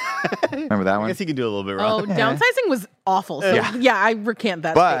too. Remember that I one? guess he can do a little bit Oh, wrong. downsizing was awful. So yeah, I recant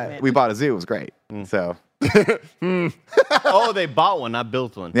that But statement. we bought a zoo. It was great. So Oh, they bought one, not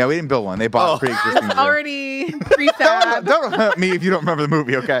built one. yeah, we didn't build one. They bought a pre-existing zoo. already prefab. Don't hunt me if you don't remember the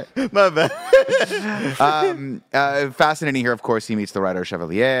movie, okay? My bad. Fascinating here, of course, he meets the writer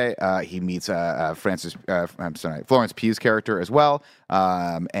Chevalier. He meets Florence Pugh's character as well,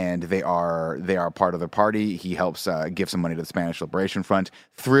 and they are part of the party. He helps give some money to the Spanish Liberation Front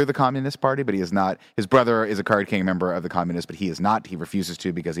through the Communist Party, but he is not. His brother is a card king member of the Communists, but he is not. He refuses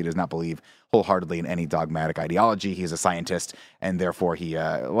to because he does not believe wholeheartedly in any dogmatic ideology. He's a scientist, and therefore he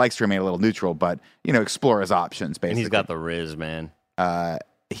likes to remain a little neutral, but explore his options. Basically, And he's got the riz, man.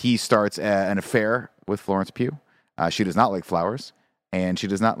 he starts an affair with Florence Pugh. She does not like flowers, and she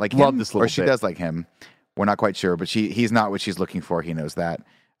does not like Love him, this little or she bit. does like him. We're not quite sure, but he's not what she's looking for. He knows that.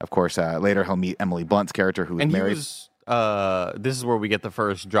 Of course, later he'll meet Emily Blunt's character, who is And he married. was. This is where we get the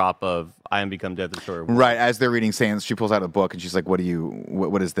first drop of "I Am Become Death" the story. Right, as they're reading Sans, she pulls out a book and she's like, what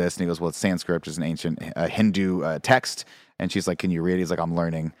is this? And he goes, well, it's Sanskrit, which is an ancient Hindu text. And she's like, can you read? He's like, I'm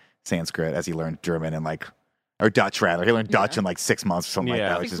learning Sanskrit, as he learned German and or Dutch rather. He learned Dutch in 6 months or something like Yeah.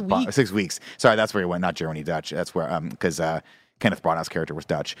 that, which 6 is weeks. 6 weeks. Sorry, that's where he went, not Germany, Dutch. That's where, because Kenneth Branagh's character was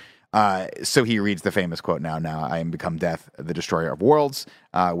Dutch. So he reads the famous quote, now I am become death, the destroyer of worlds,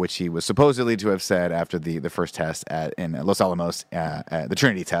 which he was supposedly to have said after the first test in Los Alamos, the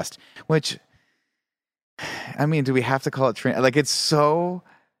Trinity test, which, I mean, do we have to call it Trinity? It's so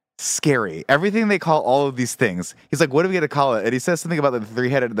scary. Everything they call all of these things. He's like, what are we going to call it? And he says something about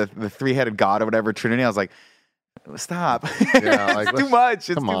the three-headed god or whatever, Trinity. I was like, stop. Yeah, It's too much. It's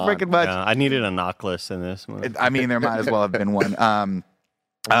too come on. freaking much. I needed a knocklace in this one. I mean, there might as well have been one.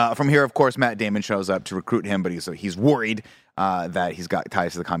 From here, of course, Matt Damon shows up to recruit him, but he's worried that he's got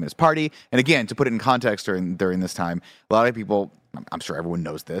ties to the Communist Party. And again, to put it in context during this time, a lot of people, I'm sure everyone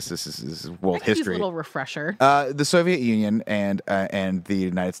knows this. This is world I could use history. a little refresher. The Soviet Union and the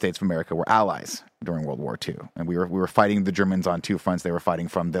United States of America were allies during World War II, and we were fighting the Germans on two fronts. They were fighting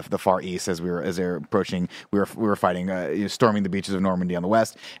from the far east as they were approaching. We were fighting, storming the beaches of Normandy on the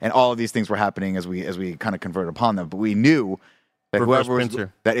west, and all of these things were happening as we kind of converted upon them. But we knew that Reverse whoever was,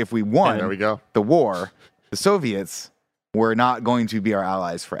 pincer. that if we won There we go. the war, the Soviets were not going to be our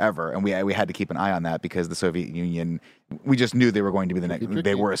allies forever, and we had to keep an eye on that because the Soviet Union, we just knew they were going to be the next.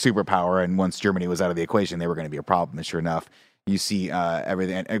 They were a superpower, and once Germany was out of the equation, they were going to be a problem. And sure enough, you see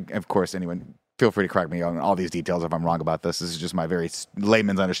everything. And of course, anyone feel free to correct me on all these details if I'm wrong about this. This is just my very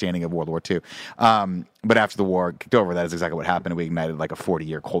layman's understanding of World War II. But after the war kicked over, that is exactly what happened. We ignited a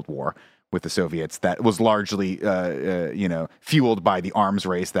 40-year Cold War with the Soviets that was largely, fueled by the arms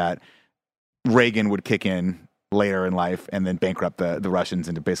race that Reagan would kick in later in life and then bankrupt the Russians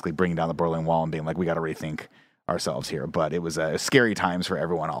into basically bringing down the Berlin Wall and being like, we got to rethink ourselves here. But it was scary times for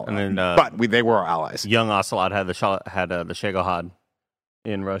everyone all And then, but they were our allies. Young Ocelot had the Shagohod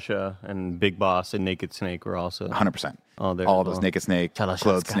in Russia, and Big Boss and Naked Snake were also 100%. all there. All as of those well. Naked Snake, Chalashevska.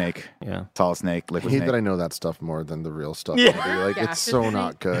 Clothed Snake, Yeah. Solid Snake, I Liquid hate Snake. that I know that stuff more than the real stuff. Yeah. Buddy. It's so Gaseous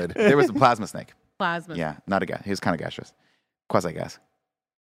not good. There was the Plasma Snake. Plasma. Yeah, not a gas. He was kind of gaseous. Quasi-gas.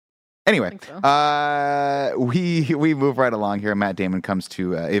 Anyway, I we move right along here. Matt Damon comes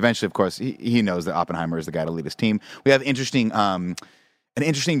to eventually, of course, he knows that Oppenheimer is the guy to lead his team. We have an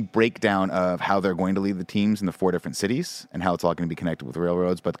interesting breakdown of how they're going to lead the teams in the 4 different cities and how it's all going to be connected with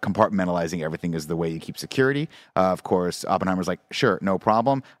railroads, but compartmentalizing everything is the way you keep security. Of course, Oppenheimer's like, sure, no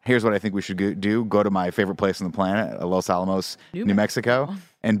problem. Here's what I think we should do. Go to my favorite place on the planet, Los Alamos, New Mexico,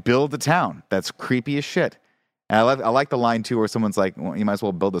 and build a town that's creepy as shit. And I like the line, too, where someone's like, well, you might as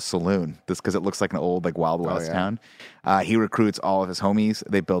well build a saloon because it looks like an old Wild West town. He recruits all of his homies.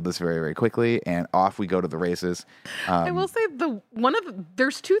 They build this very, very quickly, and off we go to the races. I will say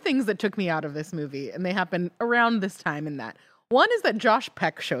there's 2 things that took me out of this movie, and they happen around this time in that. One is that Josh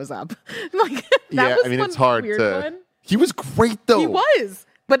Peck shows up. It's hard to. One. He was great though. He was,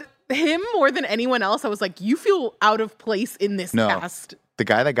 but him more than anyone else, I was like, you feel out of place in this cast. The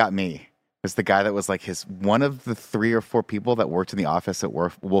guy that got me It's the guy that was like one of the 3 or 4 people that worked in the office at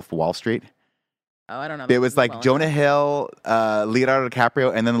Wolf of Wall Street. Oh, I don't know. It was like Jonah Hill, Leonardo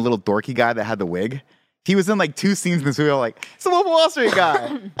DiCaprio, and then the little dorky guy that had the wig. He was in like 2 scenes in this movie. I'm like, it's the Wolf of Wall Street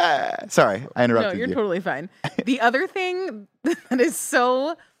guy. Sorry, I interrupted you. No, you're totally fine. The other thing that is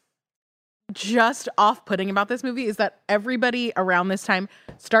so just off-putting about this movie is that everybody around this time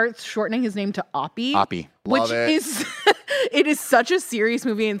starts shortening his name to Oppie. Oppie. Which is it is such a serious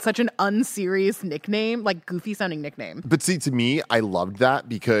movie and such an unserious nickname, like goofy sounding nickname. But see, to me, I loved that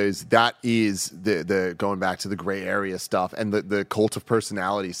because that is the going back to the gray area stuff and the cult of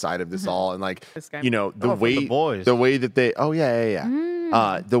personality side of this all, and like the way that they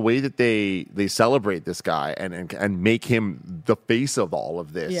the way that they celebrate this guy and make him the face of all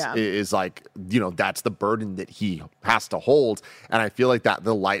of this is like, that's the burden that he has to hold, and I feel like that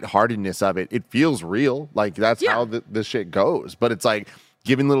the lightheartedness of it feels real. Like that's how this shit goes. But it's like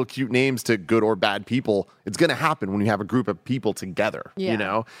giving little cute names to good or bad people. It's going to happen when you have a group of people together,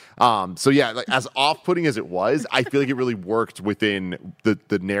 So yeah, like as off-putting as it was, I feel like it really worked within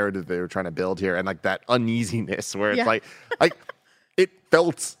the narrative they were trying to build here, and like that uneasiness where it's like it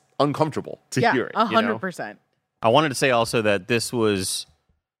felt uncomfortable to hear it. 100%. I wanted to say also that this was,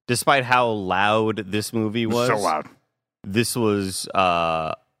 despite how loud this movie was, so loud. This was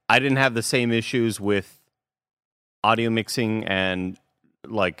I didn't have the same issues with audio mixing, and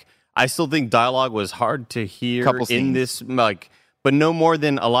like I still think dialogue was hard to hear in this, like, but no more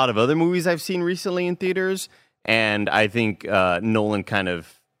than a lot of other movies I've seen recently in theaters. And I think Nolan kind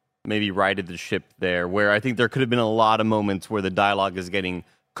of maybe righted the ship there, where I think there could have been a lot of moments where the dialogue is getting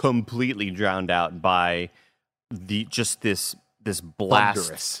completely drowned out by this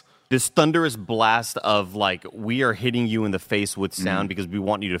blast. This thunderous blast of like, we are hitting you in the face with sound because we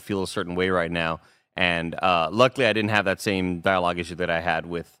want you to feel a certain way right now. And luckily, I didn't have that same dialogue issue that I had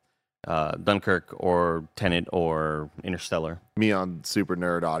with Dunkirk or Tenet or Interstellar. Me on super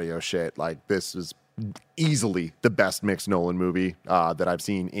nerd audio shit. Like, this is easily the best mixed Nolan movie that I've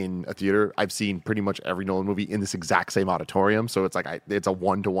seen in a theater. I've seen pretty much every Nolan movie in this exact same auditorium. So it's like it's a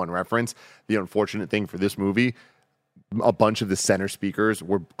 1-to-1 reference. The unfortunate thing for this movie, a bunch of the center speakers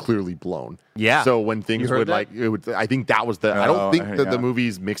were clearly blown. Yeah. So when things would I think that was I don't think that the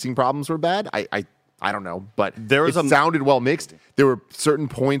movie's mixing problems were bad. I don't know, but it sounded well mixed. There were certain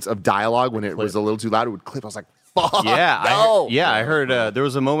points of dialogue when it was a little too loud, it would clip. I was like, fuck. Yeah. No. I heard there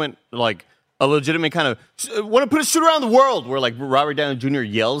was a moment like a legitimate kind of want to put a shit around the world where like Robert Downey Jr.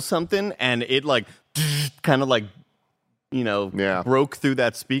 yells something and it like kind of like, broke through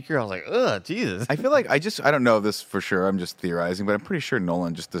that speaker. I was like, ugh, Jesus. I feel like I don't know this for sure. I'm just theorizing, but I'm pretty sure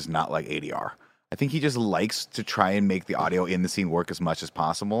Nolan just does not like ADR. I think he just likes to try and make the audio in the scene work as much as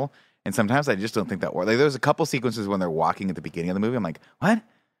possible. And sometimes I just don't think that works. Like, there's a couple sequences when they're walking at the beginning of the movie. I'm like, what?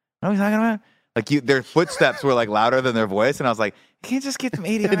 What are we talking about? Like, their footsteps were like louder than their voice, and I was like, you can't just get them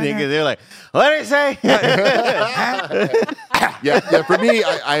 80. They're like, what did he say? Yeah. For me,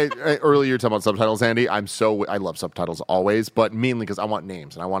 I earlier you were talking about subtitles, Andy. I love subtitles always, but mainly because I want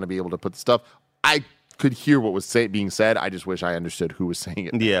names and I want to be able to put the stuff. I could hear what was being said. I just wish I understood who was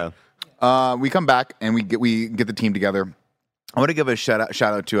saying it. Yeah. We come back and we get the team together. I want to give a shout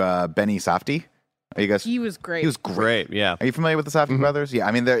out to Benny Safdie. Are you guys? He was great. He was great. Yeah. Are you familiar with the Safdie brothers? Yeah.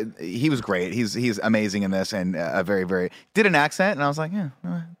 I mean, he was great. He's amazing in this, and very, very did an accent, and I was like,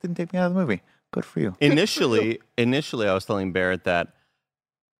 didn't take me out of the movie. Good for you. Initially, I was telling Barrett that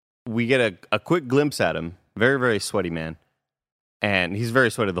we get a quick glimpse at him. Very, very sweaty man, and he's very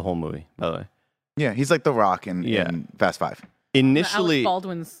sweaty the whole movie. By the way. Yeah, he's like The Rock in Fast Five. Initially, Alec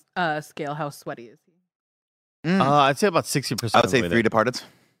Baldwin's scale, how sweaty is he? I'd say about 60%. I would say Three Departeds.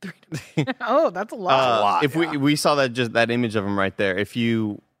 Oh, that's a lot. If we saw that image of him right there,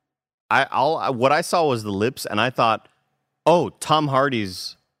 what I saw was the lips, and I thought, oh, Tom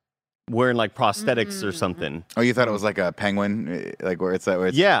Hardy's wearing like prosthetics or something. Oh, you thought it was like a penguin, like where it's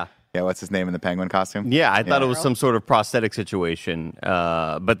yeah. Yeah, what's his name in the penguin costume? Yeah, I thought it was some sort of prosthetic situation.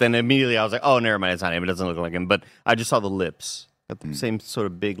 But then immediately I was like, oh, never mind, it's not him. It doesn't look like him. But I just saw the lips. Got the same sort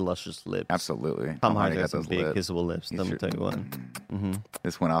of big, luscious lips. Absolutely. Tom Hardy has some big, kissable lips. Let me tell you what.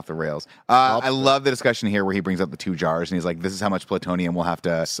 This went off the rails. I love the discussion here where he brings up the 2 jars, and he's like, this is how much plutonium we'll have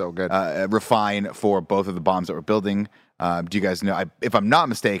to refine for both of the bombs that we're building. Do you guys know? If I'm not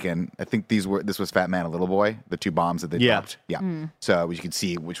mistaken, I think this was Fat Man and Little Boy, the 2 bombs that they dropped. Yeah. So you could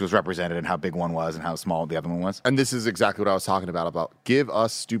see which was represented and how big one was and how small the other one was. And this is exactly what I was talking about give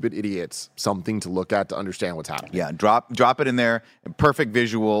us stupid idiots something to look at to understand what's happening. Yeah, drop it in there. Perfect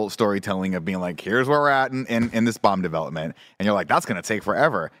visual storytelling of being like, here's where we're at in this bomb development. And you're like, that's going to take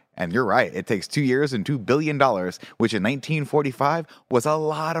forever. And you're right. It takes 2 years and $2 billion, which in 1945 was a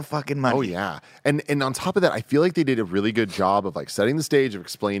lot of fucking money. Oh yeah, and on top of that, I feel like they did a really good job of like setting the stage, of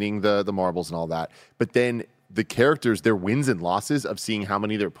explaining the marbles and all that. But then the characters, their wins and losses of seeing how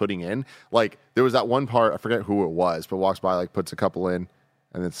many they're putting in. Like there was that one part, I forget who it was, but walks by, like puts a couple in,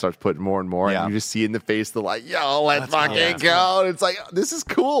 and then starts putting more and more. Yeah. And you just see in the face the like, yo, let's fucking go. And it's like, this is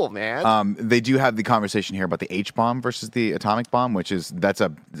cool, man. They do have the conversation here about the H bomb versus the atomic bomb, that's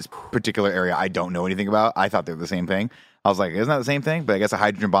this particular area I don't know anything about. I thought they were the same thing. I was like, isn't that the same thing? But I guess a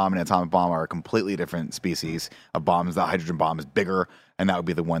hydrogen bomb and an atomic bomb are a completely different species of bombs. The hydrogen bomb is bigger, and that would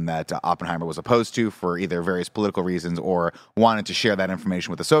be the one that Oppenheimer was opposed to for either various political reasons or wanted to share that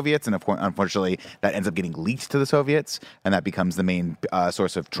information with the Soviets. And unfortunately, that ends up getting leaked to the Soviets, and that becomes the main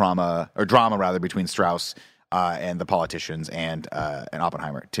source of drama between Strauss and the politicians and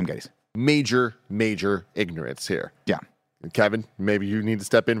Oppenheimer. Tim Geddes. Major ignorance here. Yeah. Kevin, maybe you need to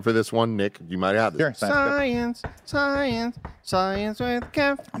step in for this one. Nick, you might have this. Sure. Science with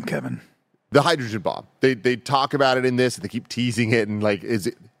Kev. I'm Kevin. The hydrogen bomb. They talk about it in this, and they keep teasing it, and like,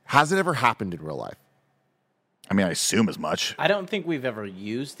 has it ever happened in real life? I mean, I assume as much. I don't think we've ever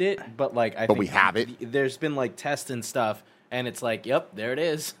used it, but like I think we have it. There's been like tests and stuff, and it's like, yep, there it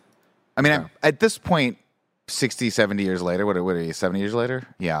is. I mean, at this point, 60, 70 years later, what are you, 70 years later?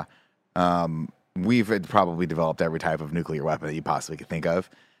 Yeah. We've probably developed every type of nuclear weapon that you possibly could think of.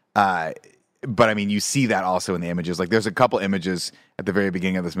 But I mean, you see that also in the images. Like, there's a couple images at the very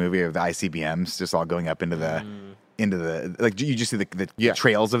beginning of this movie of the ICBMs just all going up into the like, you just see the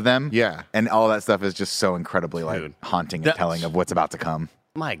trails of them. Yeah. And all that stuff is just so incredibly like haunting and telling of what's about to come.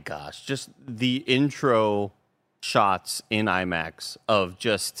 My gosh, just the intro shots in IMAX of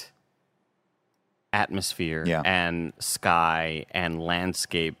just atmosphere and sky and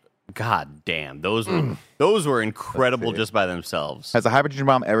landscape. God damn, those were incredible just by themselves. Has a hydrogen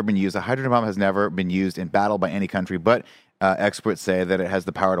bomb ever been used? A hydrogen bomb has never been used in battle by any country, but experts say that it has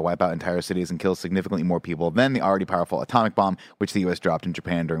the power to wipe out entire cities and kill significantly more people than the already powerful atomic bomb, which the U.S. dropped in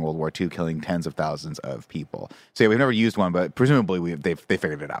Japan during World War II, killing tens of thousands of people. So yeah, we've never used one, but presumably they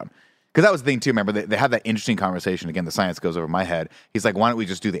figured it out. Because that was the thing, too. Remember, they had that interesting conversation. Again, the science goes over my head. He's like, why don't we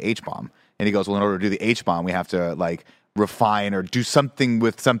just do the H-bomb? And he goes, well, in order to do the H-bomb, we have to, like, refine or do something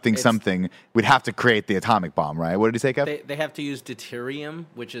with something. We'd have to create the atomic bomb, right? What did he say, Kev? They have to use deuterium,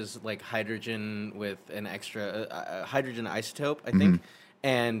 which is like hydrogen with an extra hydrogen isotope, I think,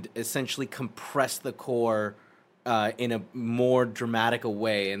 and essentially compress the core in a more dramatic a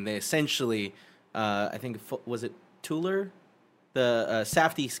way. And they essentially, I think, was it Tuller? The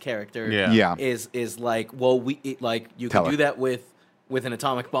Safdie's character is like, well, you can do that with an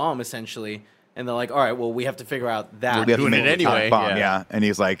atomic bomb, essentially. And they're like, all right, well, we have to figure out that. We're doing it anyway. Bomb, yeah. And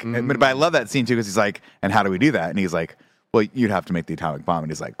he's like, but I love that scene, too, because he's like, and how do we do that? And he's like, well, you'd have to make the atomic bomb. And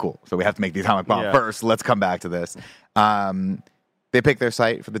he's like, cool. So we have to make the atomic bomb first. Let's come back to this. They pick their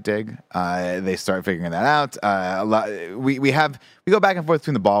site for the dig. They start figuring that out. We go back and forth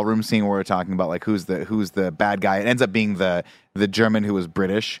between the ballroom scene where we're talking about like who's the bad guy. It ends up being the German who was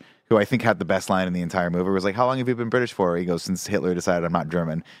British, who I think had the best line in the entire movie. It was like, how long have you been British for? He goes, since Hitler decided I'm not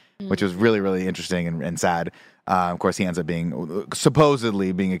German, which was really, really interesting and sad. Of course, he ends up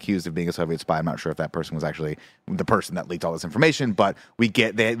supposedly being accused of being a Soviet spy. I'm not sure if that person was actually the person that leaked all this information, but they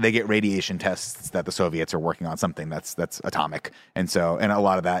get radiation tests that the Soviets are working on something that's atomic, and a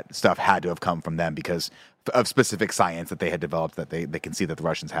lot of that stuff had to have come from them because of specific science that they had developed that they can see that the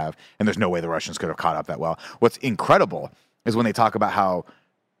Russians have, and there's no way the Russians could have caught up that well. What's incredible is when they talk about how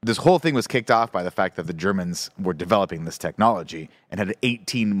this whole thing was kicked off by the fact that the Germans were developing this technology and had an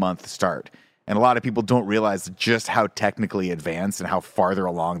 18-month start. And a lot of people don't realize just how technically advanced and how farther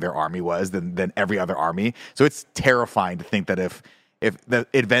along their army was than every other army. So it's terrifying to think that if the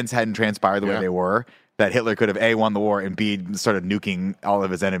events hadn't transpired the way they were, that Hitler could have A, won the war, and B, started nuking all of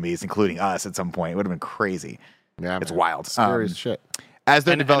his enemies, including us at some point. It would have been crazy. Yeah, it's wild. Scary as shit. As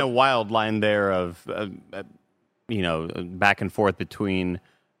they're and a wild line there of, back and forth between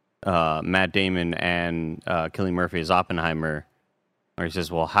Matt Damon and Cillian Murphy as Oppenheimer, where he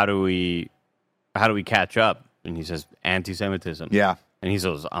says, well, how do we catch up? And he says, anti-Semitism. Yeah. And he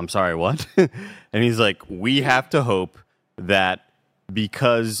says, I'm sorry, what? And he's like, we have to hope that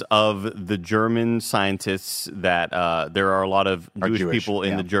because of the German scientists, that there are a lot of Jewish people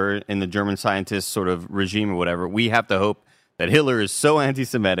in the German scientist sort of regime or whatever, we have to hope that Hitler is so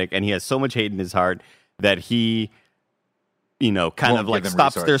anti-Semitic and he has so much hate in his heart that he, kind of like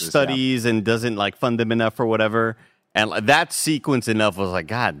stops their studies and doesn't like fund them enough or whatever. And that sequence enough was like,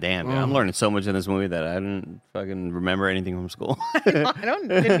 God damn, dude, I'm learning so much in this movie that I didn't fucking remember anything from school. I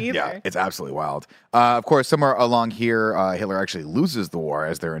didn't either. Yeah, it's absolutely wild. Of course, somewhere along here, Hitler actually loses the war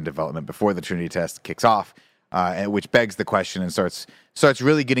as they're in development before the Trinity test kicks off, which begs the question and starts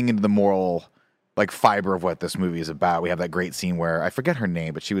really getting into the moral fiber of what this movie is about. We have that great scene where I forget her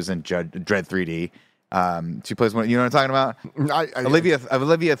name, but she was in Dread 3D. She plays one. You know what I'm talking about? Olivia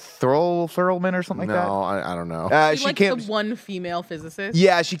Thurlman or something like that. No, I don't know. She came. The one female physicist.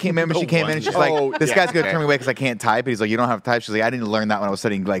 Yeah, she came in. And she's like, "This guy's gonna turn me away because I can't type." And he's like, "You don't have to type." She's like, "I didn't learn that when I was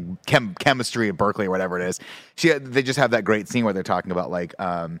studying chemistry at Berkeley or whatever it is." They just have that great scene where they're talking about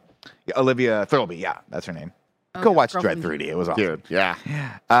Olivia Thirlby. Yeah, that's her name. Go watch Dread 3D. It was awesome. Dude, yeah.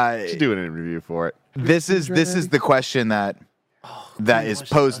 Should do an interview for it. This is the question that is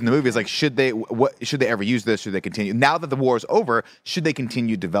posed in the movie. Is like, should they ever use this? Should they continue? Now that the war is over, should they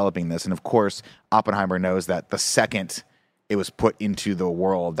continue developing this? And of course, Oppenheimer knows that the second it was put into the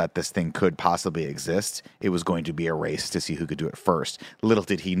world that this thing could possibly exist, it was going to be a race to see who could do it first. Little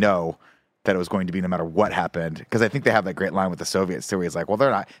did he know that it was going to be no matter what happened. Because I think they have that great line with the Soviets too, where he's like, well,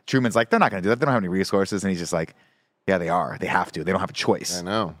 they're not. Truman's like, they're not going to do that. They don't have any resources. And he's just like, yeah, they are. They have to. They don't have a choice. I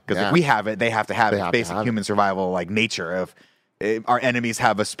know. Because if we have it, they have to have it. Basic human survival nature of our enemies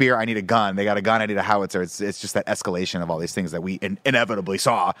have a spear, I need a gun. They got a gun, I need a howitzer. It's just that escalation of all these things that we inevitably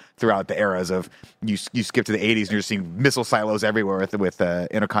saw throughout the eras of you skip to the 80s and you're seeing missile silos everywhere with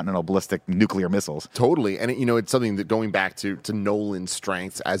intercontinental ballistic nuclear missiles. Totally. And it's something that, going back to Nolan's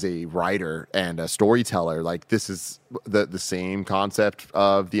strengths as a writer and a storyteller, this is the same concept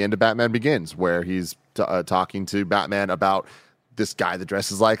of the end of Batman Begins, where he's talking to Batman about this guy that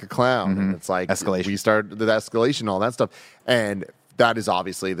dresses like a clown. And it's like escalation. We started the escalation, all that stuff. And that is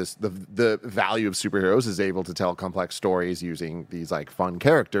obviously the value of superheroes, is able to tell complex stories using these fun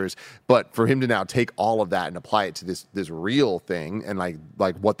characters. But for him to now take all of that and apply it to this real thing and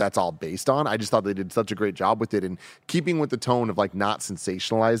what that's all based on, I just thought they did such a great job with it, and keeping with the tone of not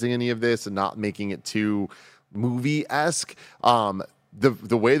sensationalizing any of this and not making it too movie-esque.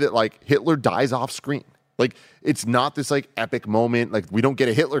 The way that Hitler dies off screen. It's not this epic moment. We don't get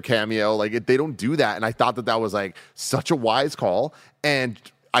a Hitler cameo. They don't do that. And I thought that was such a wise call, and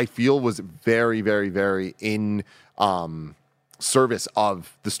I feel was very, very, very in service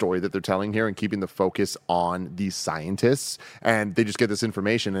of the story that they're telling here, and keeping the focus on these scientists. And they just get this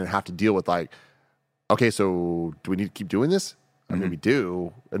information and have to deal with okay, so do we need to keep doing this? I mean, we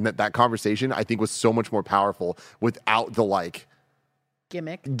do. And that conversation, I think, was so much more powerful without the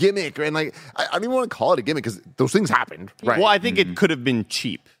gimmick, and I don't even want to call it a gimmick, because those things happened, right? Well, I think it could have been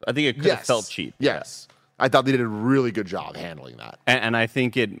cheap. I think it could have felt cheap. Yes. I thought they did a really good job handling that. And I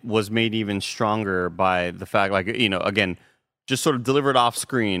think it was made even stronger by the fact, again, just sort of delivered off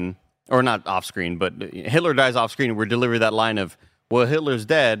screen, or not off screen, but Hitler dies off screen, and we're delivered that line of, well, Hitler's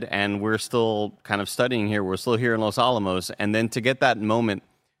dead, and we're still kind of studying here. We're still here in Los Alamos. And then to get that moment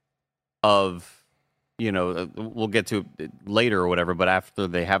of, we'll get to it later or whatever, but after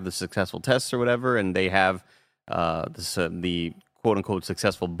they have the successful tests or whatever, and they have the quote-unquote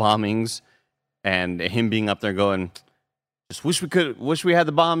successful bombings, and him being up there going, just wish we had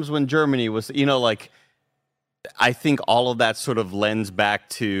the bombs when Germany was, I think all of that sort of lends back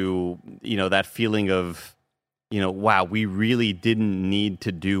to, that feeling of, wow, we really didn't need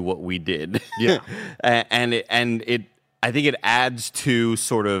to do what we did. Yeah. and I think it adds to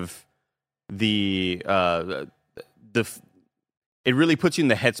sort of it really puts you in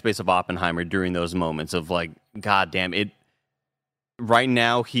the headspace of Oppenheimer during those moments of God damn it. Right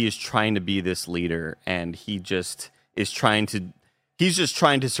now, he is trying to be this leader, and he just is he's just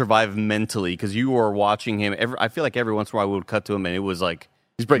trying to survive mentally, because you are watching him. I feel like every once in a while we would cut to him, and it was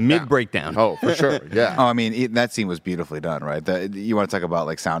he's mid-breakdown. Oh, for sure. Yeah. Oh, I mean, that scene was beautifully done, right? You want to talk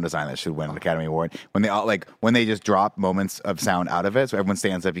about sound design that should win an Academy Award, when they all when they just drop moments of sound out of it, so everyone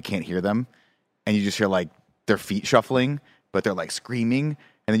stands up, you can't hear them, and you just hear their feet shuffling, but they're screaming,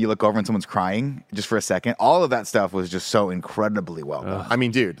 and then you look over and someone's crying just for a second. All of that stuff was just so incredibly well done. I mean,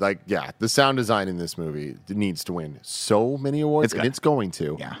 dude, the sound design in this movie needs to win so many awards, and it's going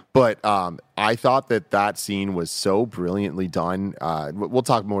to. Yeah. But I thought that scene was so brilliantly done. We'll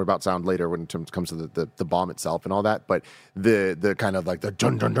talk more about sound later when it comes to the bomb itself and all that. But the kind of the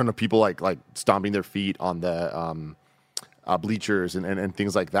dun dun dun of people like stomping their feet on the bleachers and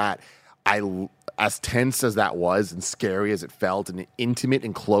things like that. As tense as that was, and scary as it felt, and intimate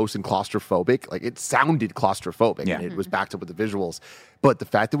and close and claustrophobic, it sounded claustrophobic, and it was backed up with the visuals. But the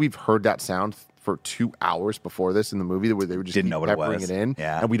fact that we've heard that sound for 2 hours before this in the movie where they were just Didn't know what it peppering was. it in,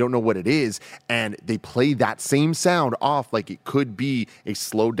 Yeah. and we don't know what it is, and they play that same sound off like it could be a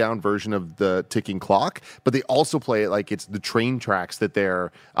slowed down version of the ticking clock, but they also play it like it's the train tracks that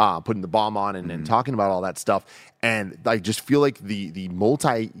they're putting the bomb on and talking about all that stuff. And I just feel like the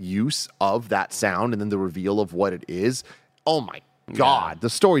multi-use of that sound and then the reveal of what it is, oh my God, the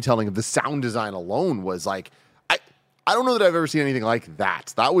storytelling of the sound design alone was like, I don't know that I've ever seen anything like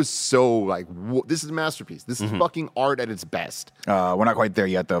that. That was so like, this is a masterpiece. This is fucking art at its best. We're not quite there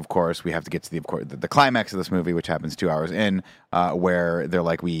yet, though. Of course, we have to get to the climax of this movie, which happens 2 hours in, where they're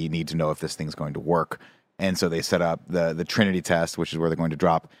like, we need to know if this thing's going to work, and so they set up the Trinity test, which is where they're going to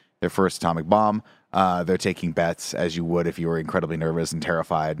drop their first atomic bomb. They're taking bets as you would if you were incredibly nervous and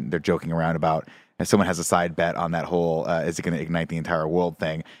terrified. They're joking around about, and someone has a side bet on that whole is it going to ignite the entire world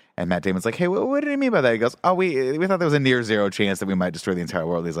thing. And Matt Damon's like, hey, what did he mean by that? He goes, oh, we thought there was a near zero chance that we might destroy the entire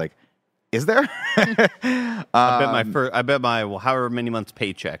world. He's like, is there? I bet my however many months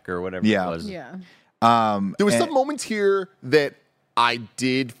paycheck or whatever it was. Yeah. There were some moments here that I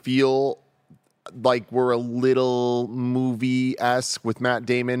did feel like were a little movie-esque with Matt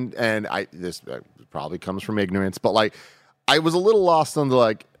Damon, and this probably comes from ignorance, but like I was a little lost on the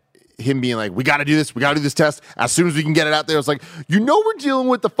like him being like, we got to do this test as soon as we can get it out there. It's like, we're dealing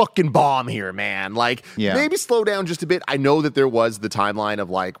with the fucking bomb here, man. Like, maybe slow down just a bit. I know that there was the timeline of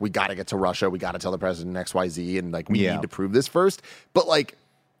like, we got to get to Russia, we got to tell the president XYZ, and like we need to prove this first. But like,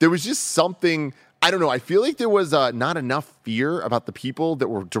 there was just something. I don't know. I feel like there was not enough fear about the people that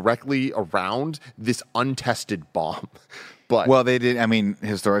were directly around this untested bomb. But they did. I mean,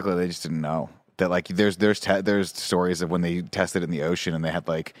 historically, they just didn't know that. Like, there's stories of when they tested in the ocean and they had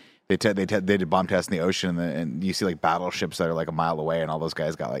like they did bomb tests in the ocean and you see like battleships that are like a mile away and all those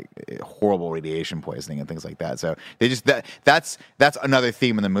guys got like horrible radiation poisoning and things like that. So they just that's another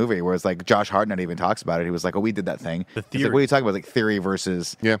theme in the movie where it's like Josh Hartnett even talks about it. He was like, oh, we did that thing. He's like, what are you talking about? Like theory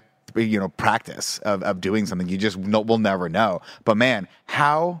versus practice of doing something. You just we'll never know. But man,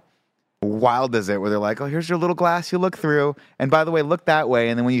 how wild is it where they're like, oh, here's your little glass you look through, and by the way, look that way,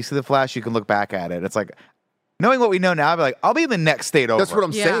 and then when you see the flash you can look back at it. It's like, knowing what we know now, I'd be like, I'll be in the next state over. That's what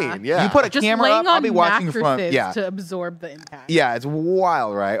I'm saying. Yeah, you put a Just camera laying up, I'll on be watching from to absorb the impact. Yeah, it's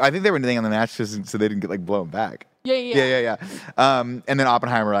wild, right? I think they were laying on the mattresses so they didn't get like blown back. Yeah. And then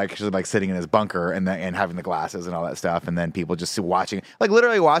Oppenheimer actually like sitting in his bunker and having the glasses and all that stuff, and then people just watching, like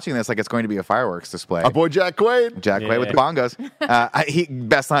literally watching this like it's going to be a fireworks display. Our boy Jack Quaid with the bongos.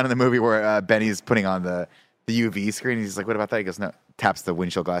 Best line in the movie where Benny's putting on the UV screen. He's like, "What about that?" He goes, "No." Taps the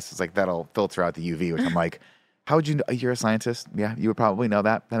windshield glass. It's like that'll filter out the UV. Which I'm like, how would you know? You're a scientist. Yeah, you would probably know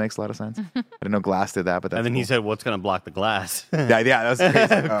that. That makes a lot of sense. I didn't know glass did that, but that's and then cool. He said, "What's going to block the glass?" Yeah, that was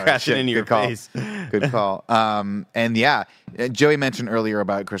crazy. Crashing into your face. Good call. And yeah, Joey mentioned earlier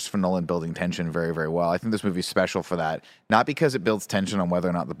about Christopher Nolan building tension very, very well. I think this movie's special for that, not because it builds tension on whether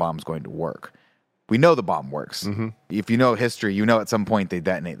or not the bomb's going to work. We know the bomb works. Mm-hmm. If you know history, you know at some point they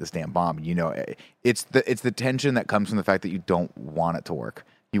detonate this damn bomb. You know it's the tension that comes from the fact that you don't want it to work.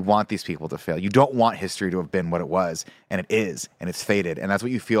 You want these people to fail. You don't want history to have been what it was, and it is, and it's faded. And that's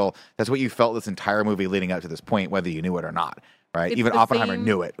what you feel. That's what you felt this entire movie leading up to this point, whether you knew it or not. Right? Even Oppenheimer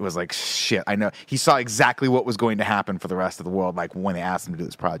knew it. It was like, shit, I know. He saw exactly what was going to happen for the rest of the world, like when they asked him to do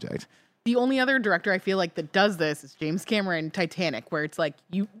this project. The only other director I feel like that does this is James Cameron, Titanic, where it's like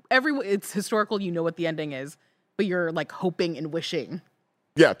it's historical, you know what the ending is, but you're like hoping and wishing.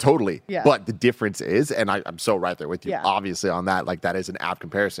 Yeah, totally. Yeah. But the difference is, and I'm so right there with you, obviously on that, like that is an apt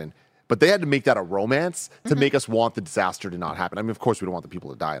comparison. But they had to make that a romance to make us want the disaster to not happen. I mean, of course, we don't want the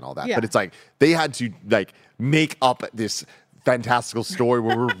people to die and all that. Yeah. But it's like they had to like make up this fantastical story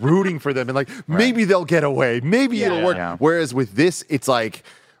where we're rooting for them and like maybe they'll get away, maybe it'll work. Yeah. Whereas with this, it's like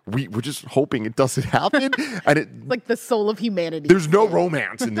we're just hoping it doesn't happen, and it like the soul of humanity. There's no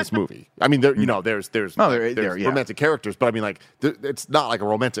romance in this movie. I mean, there's there's romantic characters, but I mean, like it's not like a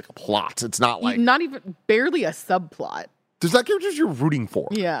romantic plot. It's not like not even barely a subplot. There's not characters you're rooting for.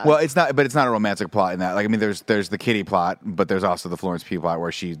 Yeah. Well, it's not a romantic plot in that. Like, I mean, there's the Kitty plot, but there's also the Florence Pugh plot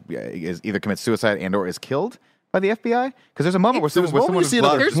where she is either commits suicide and or is killed by the FBI. Because there's a moment where someone is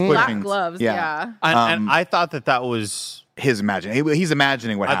there's black gloves. Yeah. And I thought that was his imagining. He's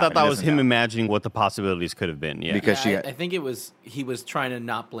imagining what happened. I thought that was him imagining what the possibilities could have been. Yeah. Because I think he was trying to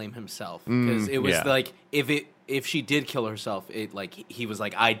not blame himself because it was like if she did kill herself, he was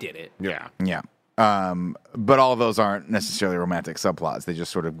like, I did it. Yeah. Yeah. But all of those aren't necessarily romantic subplots. They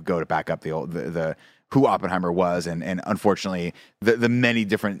just sort of go to back up the who Oppenheimer was, and unfortunately the many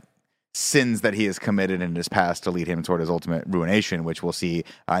different sins that he has committed in his past to lead him toward his ultimate ruination, which we'll see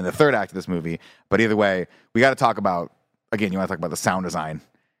in the third act of this movie. But either way, we got to talk about, again, you want to talk about the sound design.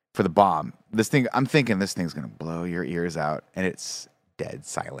 for the bomb. I'm thinking this thing's going to blow your ears out, and it's dead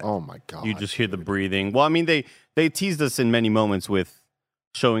silent. Oh my god! You just hear the breathing. Well, I mean, they teased us in many moments with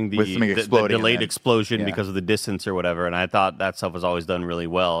showing the delayed explosion because of the distance or whatever, and I thought that stuff was always done really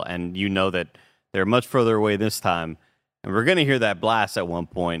well. And you know that they're much further away this time, and we're going to hear that blast at one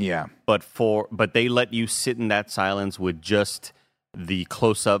point. Yeah, but they let you sit in that silence with just the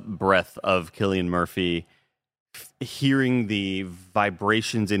close-up breath of Cillian Murphy, hearing the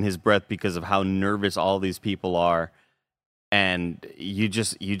vibrations in his breath because of how nervous all these people are, and you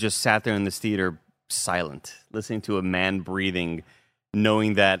just sat there in this theater silent, listening to a man breathing,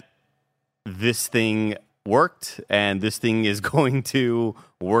 knowing that this thing worked and this thing is going to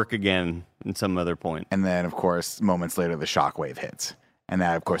work again in some other point. And then, of course, moments later, the shockwave hits. And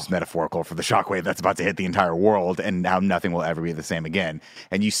that, of course, is metaphorical for the shockwave that's about to hit the entire world and how nothing will ever be the same again.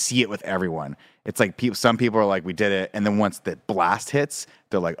 And you see it with everyone. It's like some people are like, we did it. And then once the blast hits,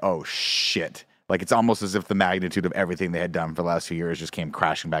 they're like, oh, shit. Like, it's almost as if the magnitude of everything they had done for the last few years just came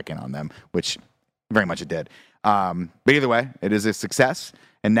crashing back in on them, which very much it did. But either way, it is a success.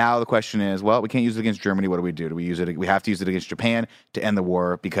 And now the question is, well, we can't use it against Germany. What do we do? Do we use it? We have to use it against Japan to end the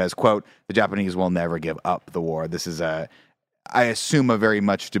war because, quote, the Japanese will never give up the war. This is I assume, a very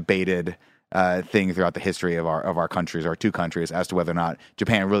much debated thing throughout the history of our countries, our two countries, as to whether or not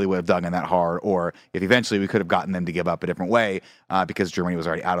Japan really would have dug in that hard, or if eventually we could have gotten them to give up a different way because Germany was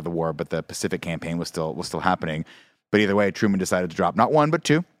already out of the war, but the Pacific campaign was still happening. But either way, Truman decided to drop not one but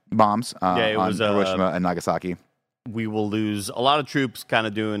two bombs on Hiroshima and Nagasaki. We will lose a lot of troops. Kind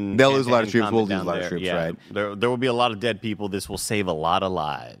of doing. They'll lose a lot of troops. We'll lose a lot of troops. Right. There will be a lot of dead people. This will save a lot of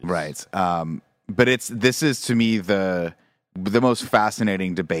lives. Right. But this is to me the most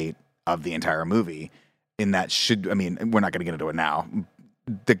fascinating debate of the entire movie. We're not going to get into it now.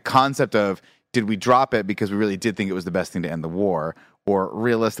 The concept of, did we drop it because we really did think it was the best thing to end the war, or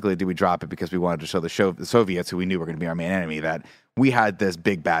realistically, did we drop it because we wanted to show the Soviets, who we knew were going to be our main enemy, that we had this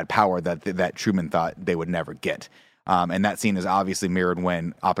big bad power that Truman thought they would never get. And that scene is obviously mirrored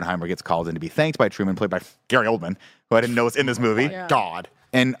when Oppenheimer gets called in to be thanked by Truman, played by Gary Oldman, who I didn't know was in this movie. Yeah. God.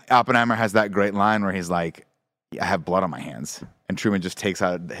 And Oppenheimer has that great line where he's like, I have blood on my hands. And Truman just takes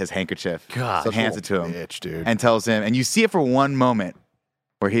out his handkerchief and hands it to him. Bitch, dude. And tells him, and you see it for one moment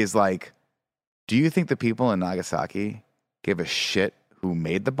where he's like, do you think the people in Nagasaki give a shit who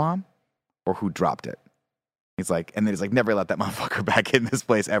made the bomb or who dropped it? He's like, and then he's like, never let that motherfucker back in this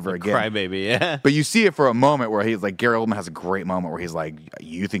place ever again. Crybaby, yeah. But you see it for a moment where he's like, Gary Oldman has a great moment where he's like,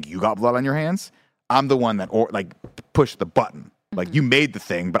 you think you got blood on your hands? I'm the one that pushed the button. Like, you made the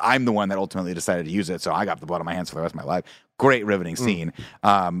thing, but I'm the one that ultimately decided to use it, so I got the blood on my hands for the rest of my life. Great riveting scene.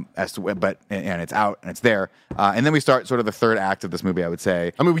 And it's out and it's there. And then we start sort of the third act of this movie, I would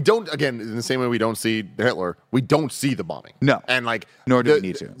say. I mean, we don't, again, in the same way we don't see Hitler, we don't see the bombing. No. And nor do we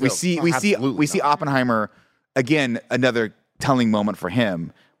need to. We see Oppenheimer, again, another telling moment for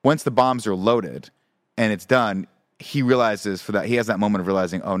him. Once the bombs are loaded and it's done, he realizes he has that moment of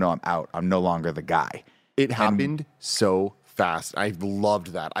realizing, oh no, I'm out. I'm no longer the guy. It happened so fast. I loved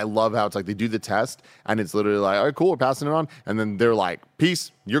that. I love how it's like they do the test and it's literally like, all right, cool, we're passing it on. And then they're like,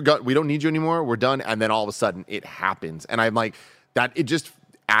 peace, you're good. We don't need you anymore. We're done. And then all of a sudden it happens. And I'm like, that it just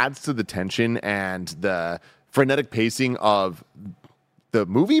adds to the tension and the frenetic pacing of the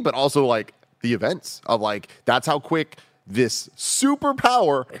movie, but also like the events of like, that's how quick this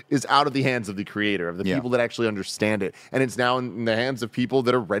superpower is out of the hands of the creator, of the people that actually understand it. And it's now in the hands of people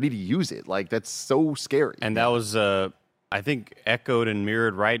that are ready to use it. Like, that's so scary. And that was, I think, echoed and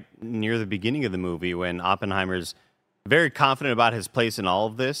mirrored right near the beginning of the movie when Oppenheimer's very confident about his place in all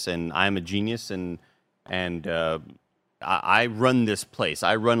of this, and I'm a genius, and I run this place.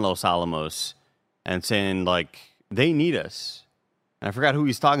 I run Los Alamos, and saying, like, they need us. And I forgot who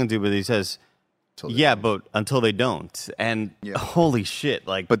he's talking to, but he says, but until they don't. And holy shit,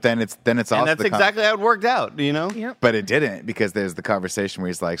 like. But then it's also. And that's exactly how it worked out, you know? Yep. But it didn't, because there's the conversation where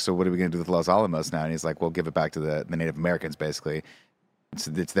he's like, so what are we going to do with Los Alamos now? And he's like, well, give it back to the Native Americans, basically.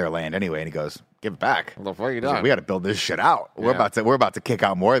 It's their land anyway. And he goes, give it back. Well, before you we got to build this shit out. We're about to kick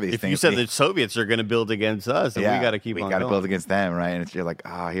out more of these things. You said the Soviets are going to build against us, and we got to keep on going. We got to build against them, right? And you're like,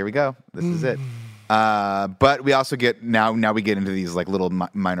 here we go. This is it. But we also get now we get into these like little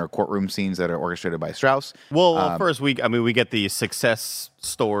minor courtroom scenes that are orchestrated by Strauss. Well, first we get the success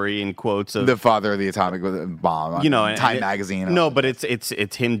story in quotes of the father of the atomic bomb. Time magazine. No, but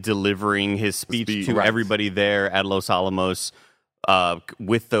it's him delivering his speech to everybody there at Los Alamos,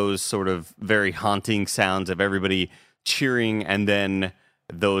 with those sort of very haunting sounds of everybody cheering, and then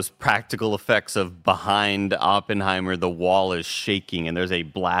those practical effects of behind Oppenheimer, the wall is shaking and there's a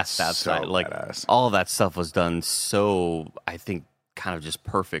blast outside. So like badass. All of that stuff was done so, I think, kind of just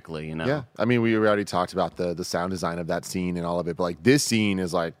perfectly, you know. Yeah, I mean, we already talked about the sound design of that scene and all of it, but like this scene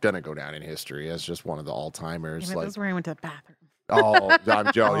is like gonna go down in history as just one of the all timers. Damn it, Like, this is where I went to the bathroom. oh,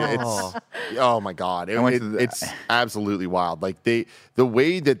 I'm Joe. It's oh my god, it's absolutely wild. Like the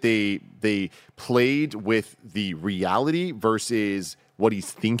way that they played with the reality versus what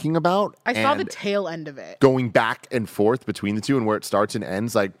he's thinking about. I saw the tail end of it. Going back and forth between the two and where it starts and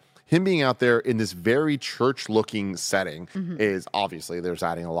ends. Like him being out there in this very church-looking setting is obviously there's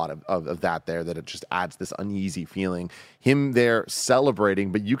adding a lot of that there, that it just adds this uneasy feeling. Him there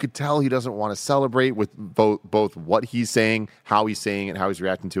celebrating, but you could tell he doesn't want to celebrate with both what he's saying, how he's saying it, how he's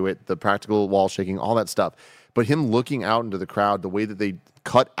reacting to it, the practical wall shaking, all that stuff. But him looking out into the crowd, the way that they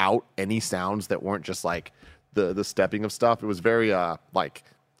cut out any sounds that weren't just like the stepping of stuff, it was very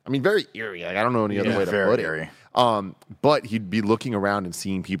very eerie. Like, I don't know any other way to put eerie. it. But he'd be looking around and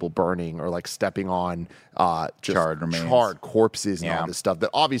seeing people burning or like stepping on just charred corpses and all this stuff that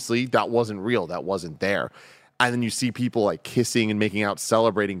obviously that wasn't real. That wasn't there. And then you see people like kissing and making out,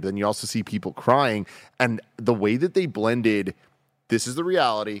 celebrating. But then you also see people crying. And the way that they blended, this is the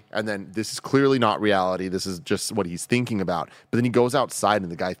reality, and then this is clearly not reality. This is just what he's thinking about. But then he goes outside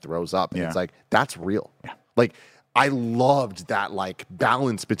and the guy throws up. And it's like, that's real. Yeah. Like, I loved that like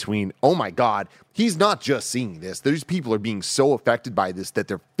balance between, oh my God, he's not just seeing this. These people are being so affected by this that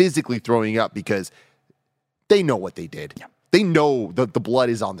they're physically throwing up because they know what they did. Yeah. They know that the blood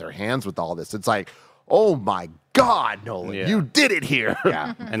is on their hands with all this. It's like, oh my God, Nolan, you did it here.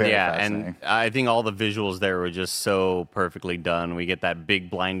 Yeah. And I think all the visuals there were just so perfectly done. We get that big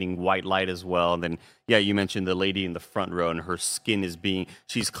blinding white light as well. And then, you mentioned the lady in the front row and her skin is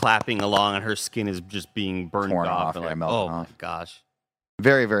she's clapping along and her skin is just being burned off. And like, oh my gosh.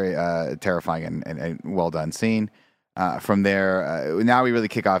 Very, very terrifying and well done scene. From there, now we really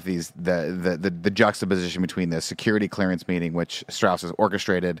kick off the juxtaposition between the security clearance meeting, which Strauss has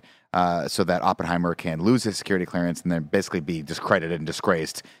orchestrated so that Oppenheimer can lose his security clearance and then basically be discredited and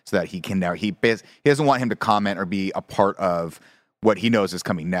disgraced, so that he can now he doesn't want him to comment or be a part of what he knows is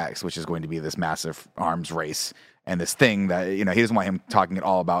coming next, which is going to be this massive arms race. And this thing that, he doesn't want him talking at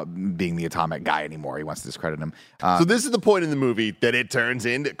all about being the atomic guy anymore. He wants to discredit him. So this is the point in the movie that it turns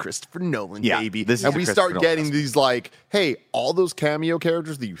into Christopher Nolan, baby. And we start getting these like, hey, all those cameo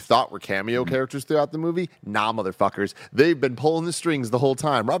characters that you thought were cameo characters throughout the movie, nah, motherfuckers. They've been pulling the strings the whole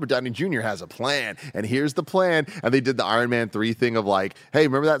time. Robert Downey Jr. has a plan, and here's the plan. And they did the Iron Man 3 thing of like, hey,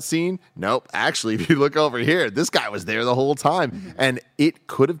 remember that scene? Nope. Actually, if you look over here, this guy was there the whole time. And it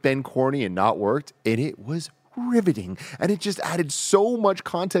could have been corny and not worked, and it was riveting, and it just added so much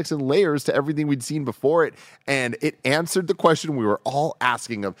context and layers to everything we'd seen before it, and it answered the question we were all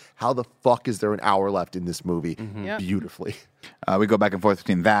asking of how the fuck is there an hour left in this movie beautifully. We go back and forth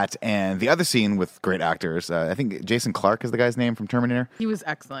between that and the other scene with great actors. I think Jason Clarke is the guy's name from Terminator. He was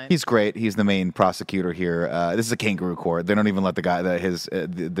excellent. He's great. He's the main prosecutor here. This is a kangaroo court. They don't even let the guy,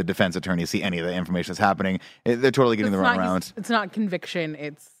 the defense attorney, see any of the information that's happening. They're totally getting the runaround. It's not conviction.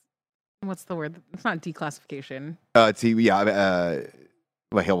 It's what's the word? It's not declassification. Well,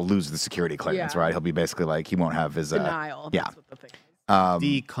 he'll lose the security clearance, right? He'll be basically like, he won't have his denial. That's what the thing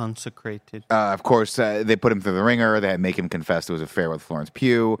is. Deconsecrated. Of course, they put him through the ringer. They make him confess to his affair with Florence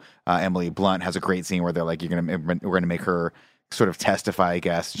Pugh. Emily Blunt has a great scene where they're like, we're gonna make her sort of testify, I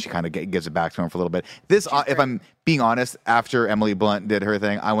guess. She kind of gives it back to him for a little bit. This, if I'm being honest, after Emily Blunt did her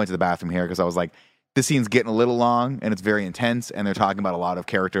thing, I went to the bathroom here because I was like, this scene's getting a little long and it's very intense, and they're talking about a lot of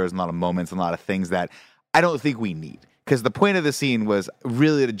characters and a lot of moments and a lot of things that I don't think we need. Because the point of the scene was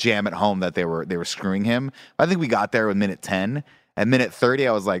really to jam it home that they were screwing him. I think we got there with minute 10. At minute 30,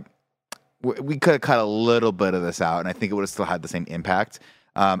 I was like, we could have cut a little bit of this out, and I think it would have still had the same impact,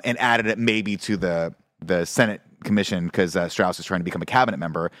 and added it maybe to the Senate commission, because Strauss is trying to become a cabinet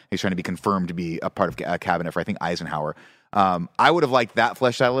member. He's trying to be confirmed to be a part of a cabinet for, I think, Eisenhower. I would have liked that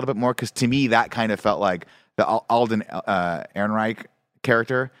fleshed out a little bit more, because to me that kind of felt like the Alden Ehrenreich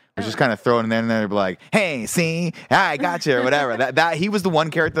character was just kind of thrown in there and they'd be like, hey, see, I got you, or whatever. that he was the one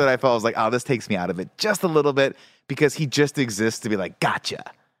character that I felt was like, oh, this takes me out of it just a little bit, because he just exists to be like, gotcha.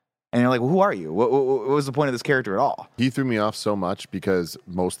 And you're like, well, who are you? What was the point of this character at all? He threw me off so much because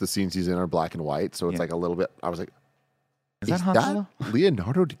most of the scenes he's in are black and white, so it's like a little bit, I was like, Is that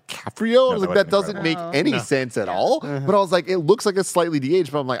Leonardo DiCaprio? I was like, that doesn't make any sense at all. But I was like, it looks like it's slightly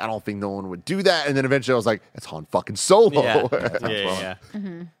de-aged, but I'm like, I don't think no one would do that. And then eventually I was like, it's Han fucking Solo. Yeah.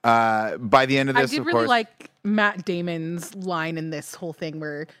 By the end of this, I did really like Matt Damon's line in this whole thing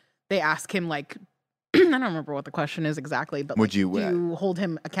where they ask him, like, I don't remember what the question is exactly, but would do you hold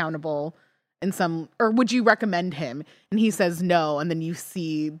him accountable in some, or would you recommend him? And he says no, and then you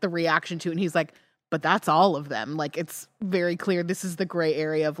see the reaction to it, and he's like, but that's all of them. Like, it's very clear this is the gray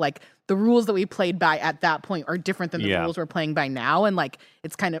area of like the rules that we played by at that point are different than the rules we're playing by now, and like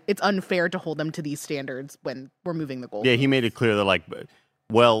it's unfair to hold them to these standards when we're moving the goal. Yeah, he made it clear that like,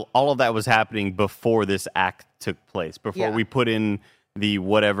 well, all of that was happening before this act took place, before we put in the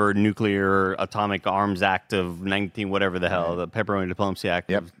whatever nuclear atomic arms act of 19 whatever the hell, the Pepperoni Diplomacy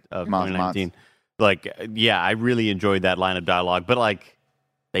Act of 2019. Like, yeah, I really enjoyed that line of dialogue, but like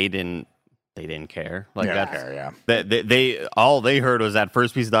they didn't care. Like they all they heard was that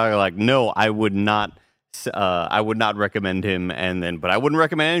first piece of dialogue. Like, no, I would not recommend him. But I wouldn't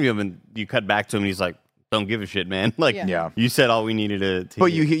recommend any of him. And you cut back to him, and he's like, don't give a shit, man. Like, you said all we needed to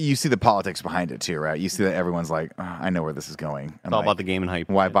but you see the politics behind it too, right? You see that everyone's like, I know where this is going. It's all about the game and hype.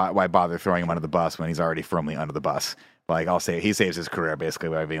 Why bother throwing him under the bus when he's already firmly under the bus? Like, I'll say he saves his career basically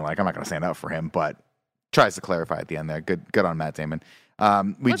by being like, I'm not going to stand up for him, but tries to clarify at the end there. Good on Matt Damon.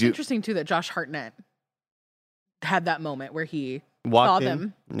 It's interesting too that Josh Hartnett had that moment where he saw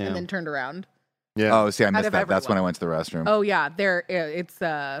them and then turned around. Yeah. Oh, see, I missed that. That's when I went to the restroom. Oh yeah, it's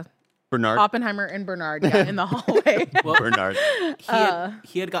Bernard, Oppenheimer and Bernard, in the hallway. Well, Bernard,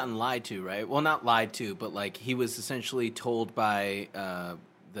 he had gotten lied to, right? Well, not lied to, but like he was essentially told by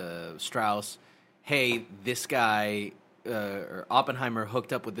the Strauss, "Hey, this guy." Or Oppenheimer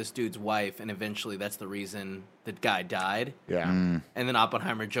hooked up with this dude's wife, and eventually that's the reason the guy died. Yeah. And then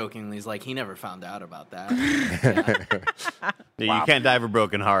Oppenheimer jokingly is like, he never found out about that. You can't die of a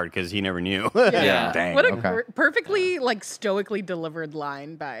broken heart because he never knew. Yeah. Dang. What a perfectly like stoically delivered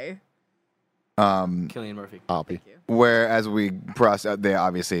line by Cillian Murphy. Poppy. Whereas we process, they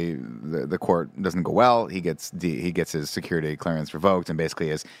obviously the court doesn't go well. He gets his security clearance revoked and basically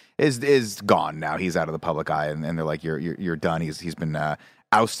is gone now. He's out of the public eye, and they're like, you're done. He's been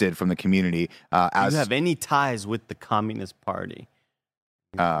ousted from the community. Do you have any ties with the Communist Party?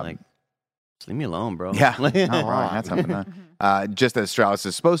 Like, just leave me alone, bro. Yeah, all right, that's something. Just as Strauss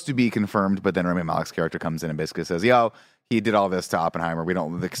is supposed to be confirmed, but then Rami Malek's character comes in and basically says, "Yo, he did all this to Oppenheimer.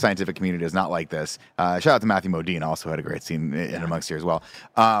 The scientific community is not like this." Shout out to Matthew Modine, also had a great scene in amongst here as well.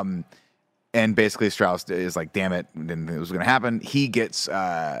 And basically Strauss is like, damn it, then it was going to happen. He does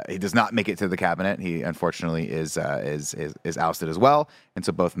not make it to the cabinet. He unfortunately is ousted as well. And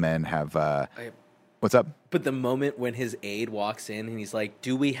so both men have, what's up? But the moment when his aide walks in and he's like,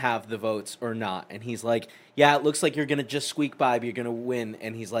 do we have the votes or not? And he's like, yeah, it looks like you're going to just squeak by, but you're going to win.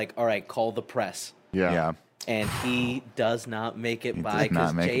 And he's like, all right, call the press. Yeah. And he does not make it by does not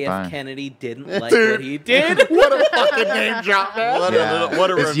because make it JF by. Kennedy didn't like what he did. What a fucking name drop, man.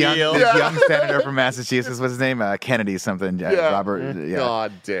 What a This reveal. young senator from Massachusetts, what's his name? Kennedy something. Robert. Yeah.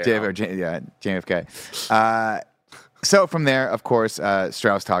 God damn. JFK. So from there, of course,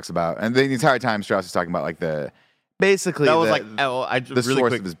 Strauss talks about, and the entire time Strauss is talking about like the source quick,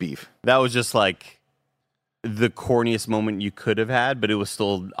 of his beef. That was just like the corniest moment you could have had, but it was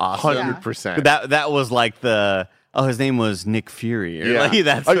still awesome. 100%. That was like his name was Nick Fury. Or like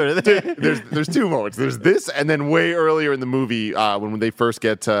that sort of thing. There's two moments. There's this, and then way earlier in the movie, when they first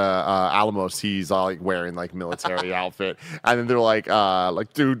get to Alamos, he's all like wearing like military outfit, and then they're like,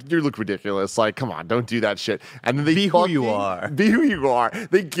 dude, you look ridiculous. Like, come on, don't do that shit. And then they Be who you are. Be who you are.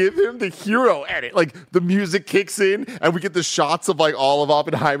 They give him the hero edit. Like the music kicks in, and we get the shots of like all of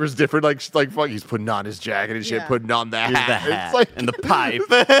Oppenheimer's different like fuck. He's putting on his jacket and shit, putting on the Here's hat. the hat It's like and the pipe.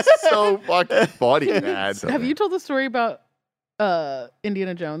 so fucking funny, man. Have you told the story about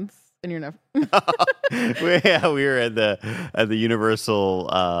Indiana Jones and your nephew? We were at the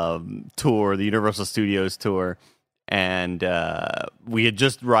Universal tour, the Universal Studios tour, and we had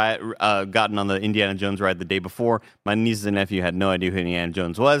just gotten on the Indiana Jones ride the day before. My nieces and nephew had no idea who Indiana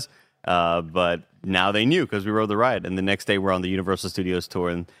Jones was, but now they knew because we rode the ride. And the next day we're on the Universal Studios tour,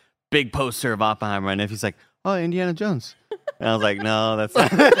 and big poster of Oppenheimer. My nephew's like, "Oh, Indiana Jones." And I was like, no, that's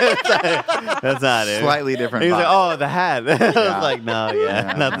not it. Slightly different. He's vibe. like, oh, the hat. I was like, no,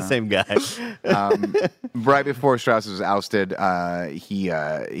 not the same guy. Right before Strauss was ousted, he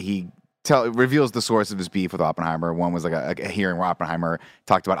reveals the source of his beef with Oppenheimer. One was like a hearing where Oppenheimer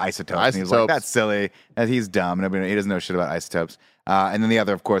talked about isotopes. And he was like, that's silly. And he's dumb. And he doesn't know shit about isotopes. And then the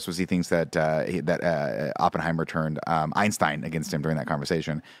other, of course, was he thinks that Oppenheimer turned Einstein against him during that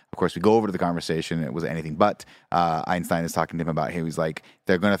conversation. Of course, we go over to the conversation. It was anything but. Einstein is talking to him about, he was like,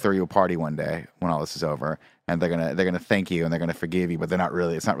 they're going to throw you a party one day when all this is over. And they're gonna thank you and they're going to forgive you. But it's not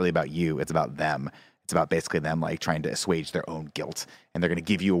really about you. It's about them. It's about basically them like trying to assuage their own guilt, and they're going to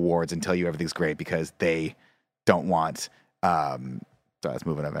give you awards and tell you everything's great because they don't want. So let's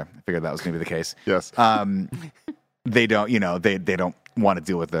move on over. I figured that was going to be the case. Yes. they don't, they don't want to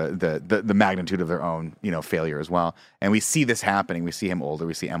deal with the magnitude of their own, failure as well. And we see this happening. We see him older.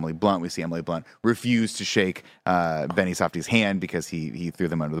 We see Emily Blunt. We see Emily Blunt refuse to shake Benny Safdie's hand because he threw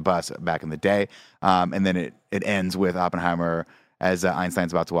them under the bus back in the day. And then it ends with Oppenheimer as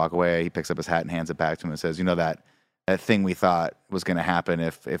Einstein's about to walk away. He picks up his hat and hands it back to him and says, that thing we thought was going to happen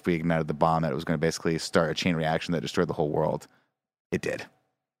if we ignited the bomb, that it was going to basically start a chain reaction that destroyed the whole world. It did.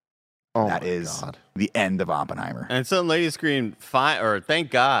 Oh, that is the end of Oppenheimer. And some lady screamed, thank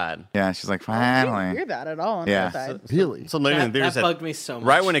God. Yeah, she's like, I finally. didn't hear that at all. On Yeah. the side. Really? Some lady in the theater That said, bugged me so much.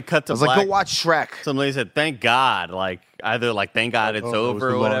 right when it cut to I was black, like, go watch Shrek. some lady said, thank God. Like, either like, thank God it's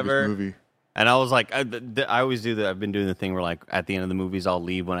over or whatever. Movie. And I was like, I always do that. I've been doing the thing where, like, at the end of the movies, I'll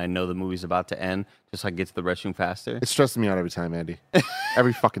leave when I know the movie's about to end, just so I can get to the restroom faster. It stresses me out every time, Andy.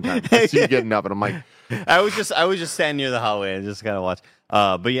 Every fucking time. I see you getting up, and I'm like, I was just standing near the hallway and just kind of watch.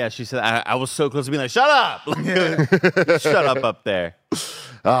 But yeah, she said I was so close to being like, shut up, shut up there.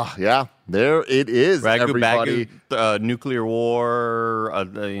 oh yeah, there it is, Ragu, everybody. bagu, nuclear war.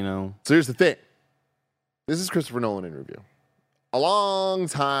 So here's the thing. This is Christopher Nolan in review. A long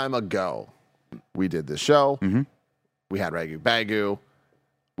time ago, we did this show. Mm-hmm. We had Ragu Bagu.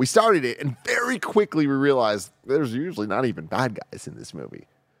 We started it, and very quickly we realized there's usually not even bad guys in this movie.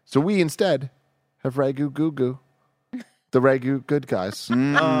 So we instead have Ragu Goo Goo, the Ragu good guys. Okay.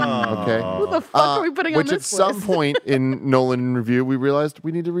 Who the fuck are we putting on Which this at some list? point in Nolan in review, we realized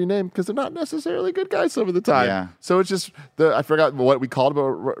we need to rename because they're not necessarily good guys some of the time. Yeah. So it's just, I forgot what we called it, but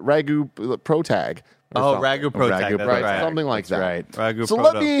Ragu Protag. Oh, Ragu Pro Tag, that's right, right. something like that. Right. Ragu So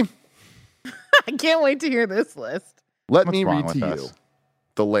Proto. I can't wait to hear this list. let What's me wrong read with to us? you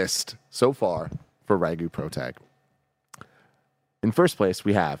the list so far for Ragu Protag. In first place,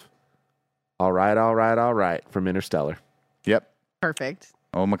 we have All Right from Interstellar. Yep. Perfect.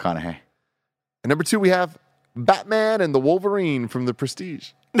 Oh, McConaughey. And number 2, we have Batman and the Wolverine from The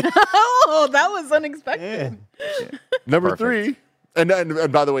Prestige. Oh, that was unexpected. Number Perfect. 3,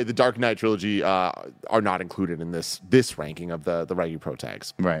 and by the way, the Dark Knight trilogy are not included in this ranking of the Ragu Pro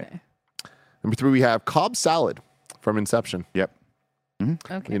Tags. Right. Number 3, we have Cobb Salad from Inception. Yep.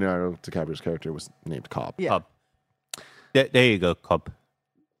 Okay. Leonardo DiCaprio's character was named Cobb. Yeah. Cobb. There you go, Cobb.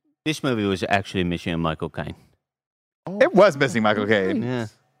 This movie was actually Mission Michael Caine. It was missing Michael Caine. Yeah,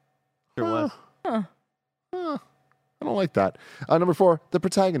 sure was. I don't like that. Number 4, the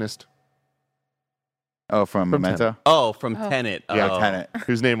protagonist. Oh, from Memento? Oh, from Tenet. Yeah, Oh. Tenet.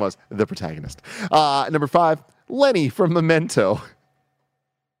 Whose name was the protagonist. Number 5, Lenny from Memento.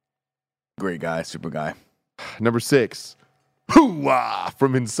 Great guy, super guy. Number 6, Hoo-wah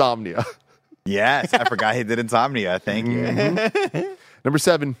from Insomnia. Yes, I forgot he did Insomnia. Thank you. Number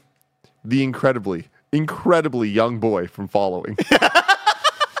 7, the incredibly young boy from Following.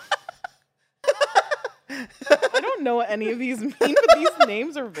 I don't know what any of these mean, but these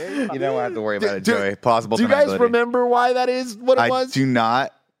names are very funny. You don't have to worry about it, Do- Joey. Plausible Do you guys deniability. remember why that is what it I was? do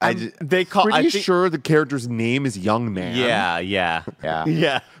not. They call. Pretty I think, sure the character's name is Young Man. Yeah. Yeah.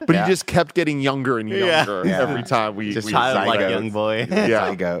 Yeah. But Yeah. he just kept getting younger and younger Yeah. every time we Just Child like Zygote. young boy.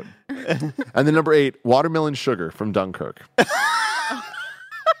 Yeah. Zygote. And then number 8, Watermelon Sugar from Dunkirk.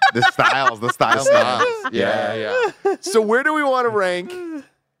 The styles. Yeah. So where do we want to rank?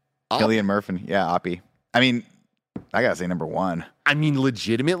 Cillian Murphy. Yeah, Oppie. I mean, I gotta say number 1. I mean,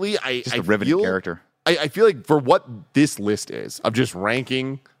 legitimately, Just a riveting character. I feel like for what this list is of just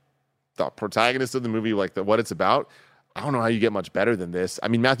ranking the protagonist of the movie, like what it's about, I don't know how you get much better than this. I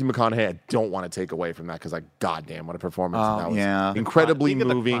mean, Matthew McConaughey, I don't want to take away from that because, like, goddamn, what a performance! Oh, that was yeah. incredibly Think of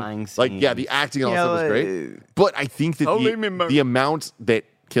the moving. crying Like, yeah, scene. the acting and all that stuff was great. But I think that the amount that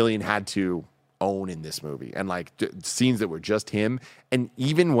Cillian had to own in this movie, and like scenes that were just him, and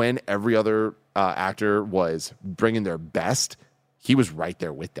even when every other actor was bringing their best, he was right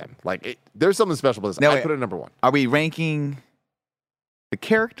there with them. Like, there's something special about this. Now, I wait. put it at number 1. Are we ranking the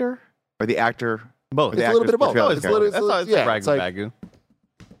character or the actor? Both. The It's a little actor's bit of both. portrayal of It's the a little- character? That's all. It's yeah, Ragu it's like- Bagu.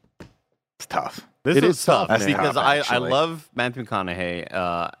 It's tough. This It is is tough tough, man. because Tough, I actually. love Matthew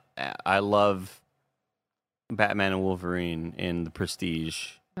McConaughey. I love Batman and Wolverine in The Prestige.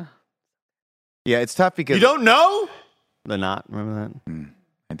 Yeah, it's tough because You don't know? The Knot. Remember that?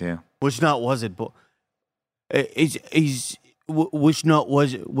 I do. Which knot was it? Which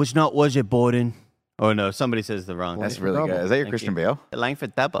knot was it, Borden? Oh no, somebody says the wrong. That's thing. really good. Is that your Thank Christian you. Bale?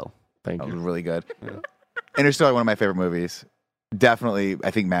 Langford Double. Thank That was you. really good. Interstellar, one of my favorite movies. Definitely,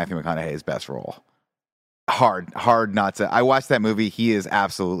 I think Matthew McConaughey's best role. Hard not to. I watched that movie. He is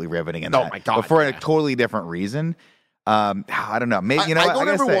absolutely riveting in Oh that. my God, But for yeah. a totally different reason. I don't know. Maybe you know I what? go I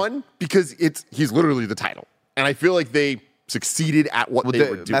gotta number say- 1 because he's literally the title, and I feel like they succeeded at what they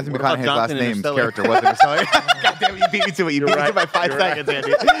were doing. Matthew about McConaughey's last Jonathan name's Interstellar? character wasn't Interstellar. God damn it, you beat me to it. You beat me to it by 5 seconds,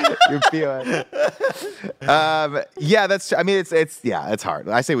 Andy. You feel it. Yeah, that's. I mean, it's hard.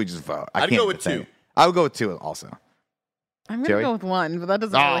 I say we just vote. I'd can't go with say. 2. I would go with 2 also. I'm going Joey? to go with 1, but that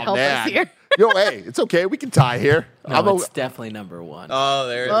doesn't really help man. us here. Yo, hey, it's okay. We can tie here. No, it's definitely number 1. Oh,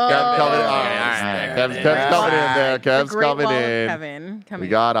 there it is. Kev's coming in. All right. Kev's coming in there. The Kev's Great coming Wall of in. Kevin coming. We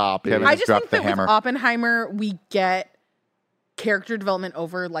got Oppie. Kevin I just just think dropped the that hammer. with Oppenheimer, we get character development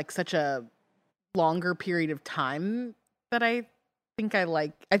over like such a longer period of time that I think I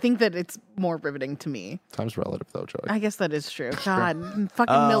like. I think that it's more riveting to me. Time's relative, though, Joey. I guess that is true. God,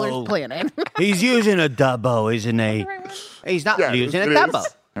 fucking Miller's Planet. He's using a double, isn't he? He's not Yeah, using it a is. double.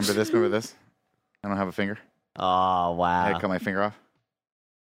 Remember this? Remember this? I don't have a finger. Oh, I wow. cut my finger off.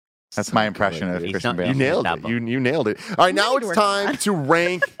 That's my impression of He's Christian not- You Bale. nailed it. Double. You nailed it. All right, now need to it's work time to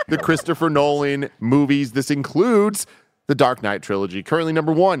rank the Christopher Nolan movies. This includes the Dark Knight trilogy. Currently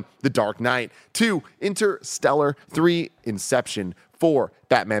number 1, The Dark Knight. 2, Interstellar. 3, Inception. 4,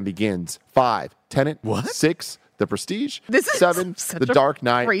 Batman Begins. 5, Tenet. What? 6, The Prestige. This is 7, such The a Dark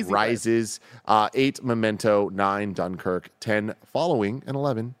Knight crazy list. Rises. 8, Memento. 9, Dunkirk. 10, Following. And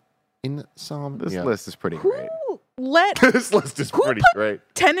 11, Insomnia. This list is pretty great. This list is Who pretty put great.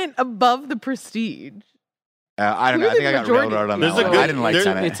 Tenant above the Prestige. I don't know. I think I got Majority. railroad on There's that a one. good- I didn't like there-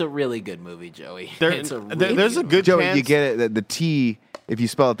 Tenet. It's a really good movie, Joey. There's It's a a really good Joey, chance. you get it. The T, if you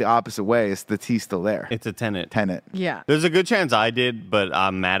spell it the opposite way, it's the T still there. It's a Tenet. Tenet. Yeah. There's a good chance I did, but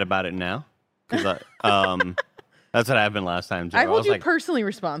I'm mad about it now. 'Cause that's what happened last time, too. I hold was you like, personally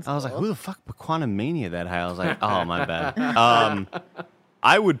responsible. I was like, who the fuck put Quantum Mania that high? I was like, oh, my bad.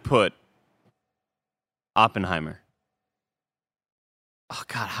 I would put Oppenheimer. Oh,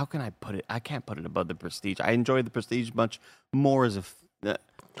 God, how can I put it? I can't put it above the Prestige. I enjoyed the Prestige much more as a...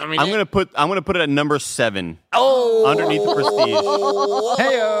 I'm gonna put it at number 7. Oh, underneath the Prestige.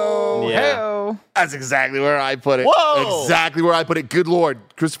 Heyo. Yeah. Heyo. That's exactly where I put it. Whoa! Exactly where I put it. Good Lord.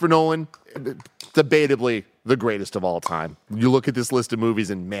 Christopher Nolan, debatably the greatest of all time. You look at this list of movies,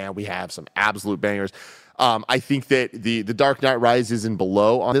 and man, we have some absolute bangers. I think that the Dark Knight Rises and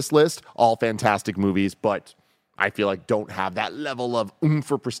below on this list, all fantastic movies, but I feel like don't have that level of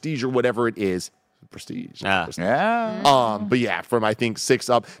oomph or prestige or whatever it is. Prestige. Ah. Prestige. Yeah. But yeah, from I think 6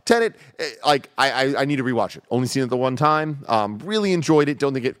 up. Tenet, like I need to rewatch it. Only seen it the one time. Really enjoyed it.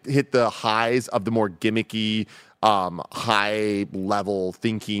 Don't think it hit the highs of the more gimmicky, high level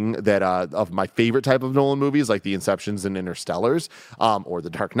thinking that of my favorite type of Nolan movies, like the Inceptions and Interstellars, or the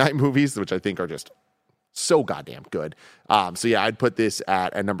Dark Knight movies, which I think are just so goddamn good. So yeah, I'd put this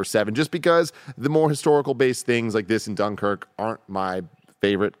at number 7, just because the more historical based things like this and Dunkirk aren't my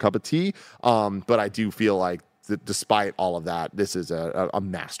favorite cup of tea. But I do feel like despite all of that, this is a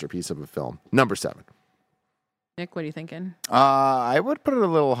masterpiece of a film. Number 7. Nick, what are you thinking? I would put it a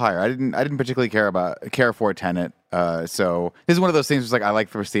little higher. I didn't particularly care for Tenet. So this is one of those things. It's like I like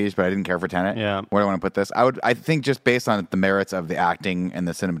the Prestige, but I didn't care for Tenet. Yeah. Where do I want to put this? I think just based on the merits of the acting and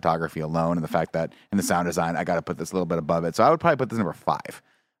the cinematography alone, and the fact that in the sound design, I got to put this a little bit above it. So I would probably put this number 5.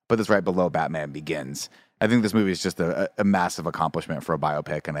 Put this right below Batman Begins. I think this movie is just a massive accomplishment for a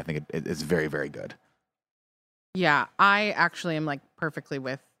biopic, and I think it's very, very good. Yeah, I actually am like perfectly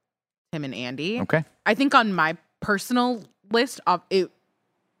with Tim and Andy. Okay. I think on my personal list, Oppenheimer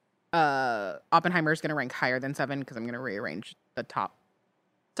is going to rank higher than 7 because I'm going to rearrange the top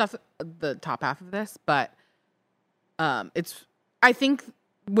stuff, the top half of this. But I think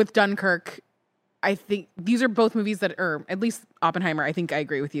with Dunkirk, I think these are both movies that, or at least Oppenheimer, I think I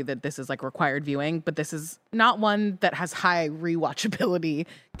agree with you that this is like required viewing, but this is not one that has high rewatchability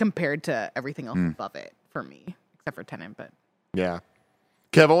compared to everything else above it for me, except for Tenet. But Yeah.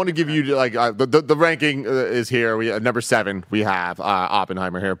 Kev, I want to give you like the ranking is here. We number 7. We have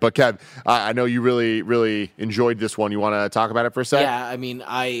Oppenheimer here. But Kev, I know you really, really enjoyed this one. You want to talk about it for a sec? Yeah, I mean,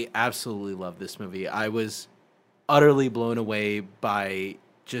 I absolutely love this movie. I was utterly blown away by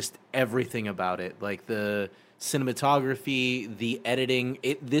just everything about it, like the cinematography, the editing.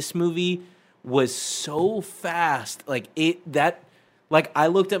 This movie was so fast. Like I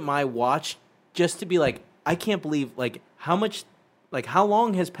looked at my watch just to be like, I can't believe how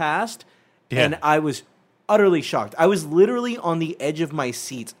long has passed, and I was utterly shocked. I was literally on the edge of my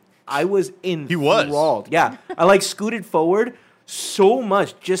seat. I was enthralled. Yeah, I scooted forward so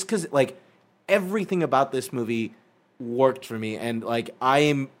much just because everything about this movie worked for me, and I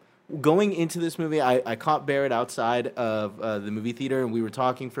am going into this movie. I caught Barrett outside of the movie theater, and we were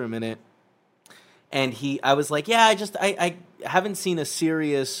talking for a minute. And I was like, yeah, I haven't seen a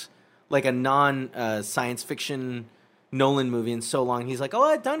serious, a non science fiction Nolan movie in so long. He's like,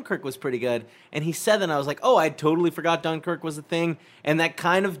 oh, Dunkirk was pretty good. And he said that, and I was like, oh, I totally forgot Dunkirk was a thing. And that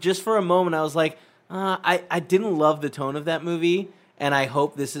kind of, just for a moment, I was like, I didn't love the tone of that movie, and I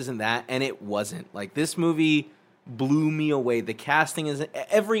hope this isn't that. And it wasn't. Like, this movie blew me away. The casting is,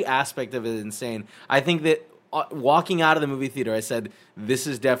 every aspect of it is insane. I think that walking out of the movie theater, I said, this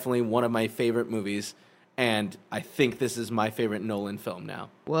is definitely one of my favorite movies. And I think this is my favorite Nolan film now.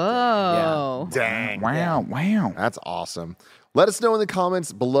 Whoa. Dang. Wow. That's awesome. Let us know in the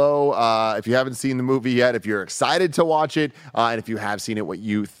comments below if you haven't seen the movie yet, if you're excited to watch it, and if you have seen it, what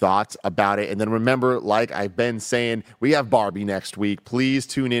you thought about it. And then remember, like I've been saying, we have Barbie next week. Please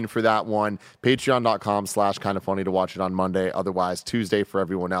tune in for that one. Patreon.com/kindafunny to watch it on Monday. Otherwise, Tuesday for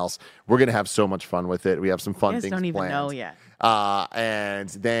everyone else. We're going to have so much fun with it. We have some fun You guys things don't even planned. know yet. And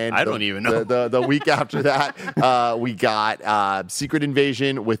then I don't even know. The week after that, we got Secret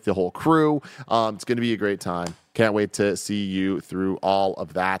Invasion with the whole crew. It's going to be a great time. Can't wait to see you through all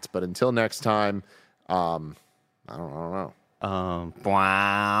of that. But until next time, I don't know.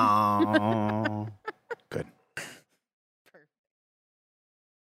 Wow.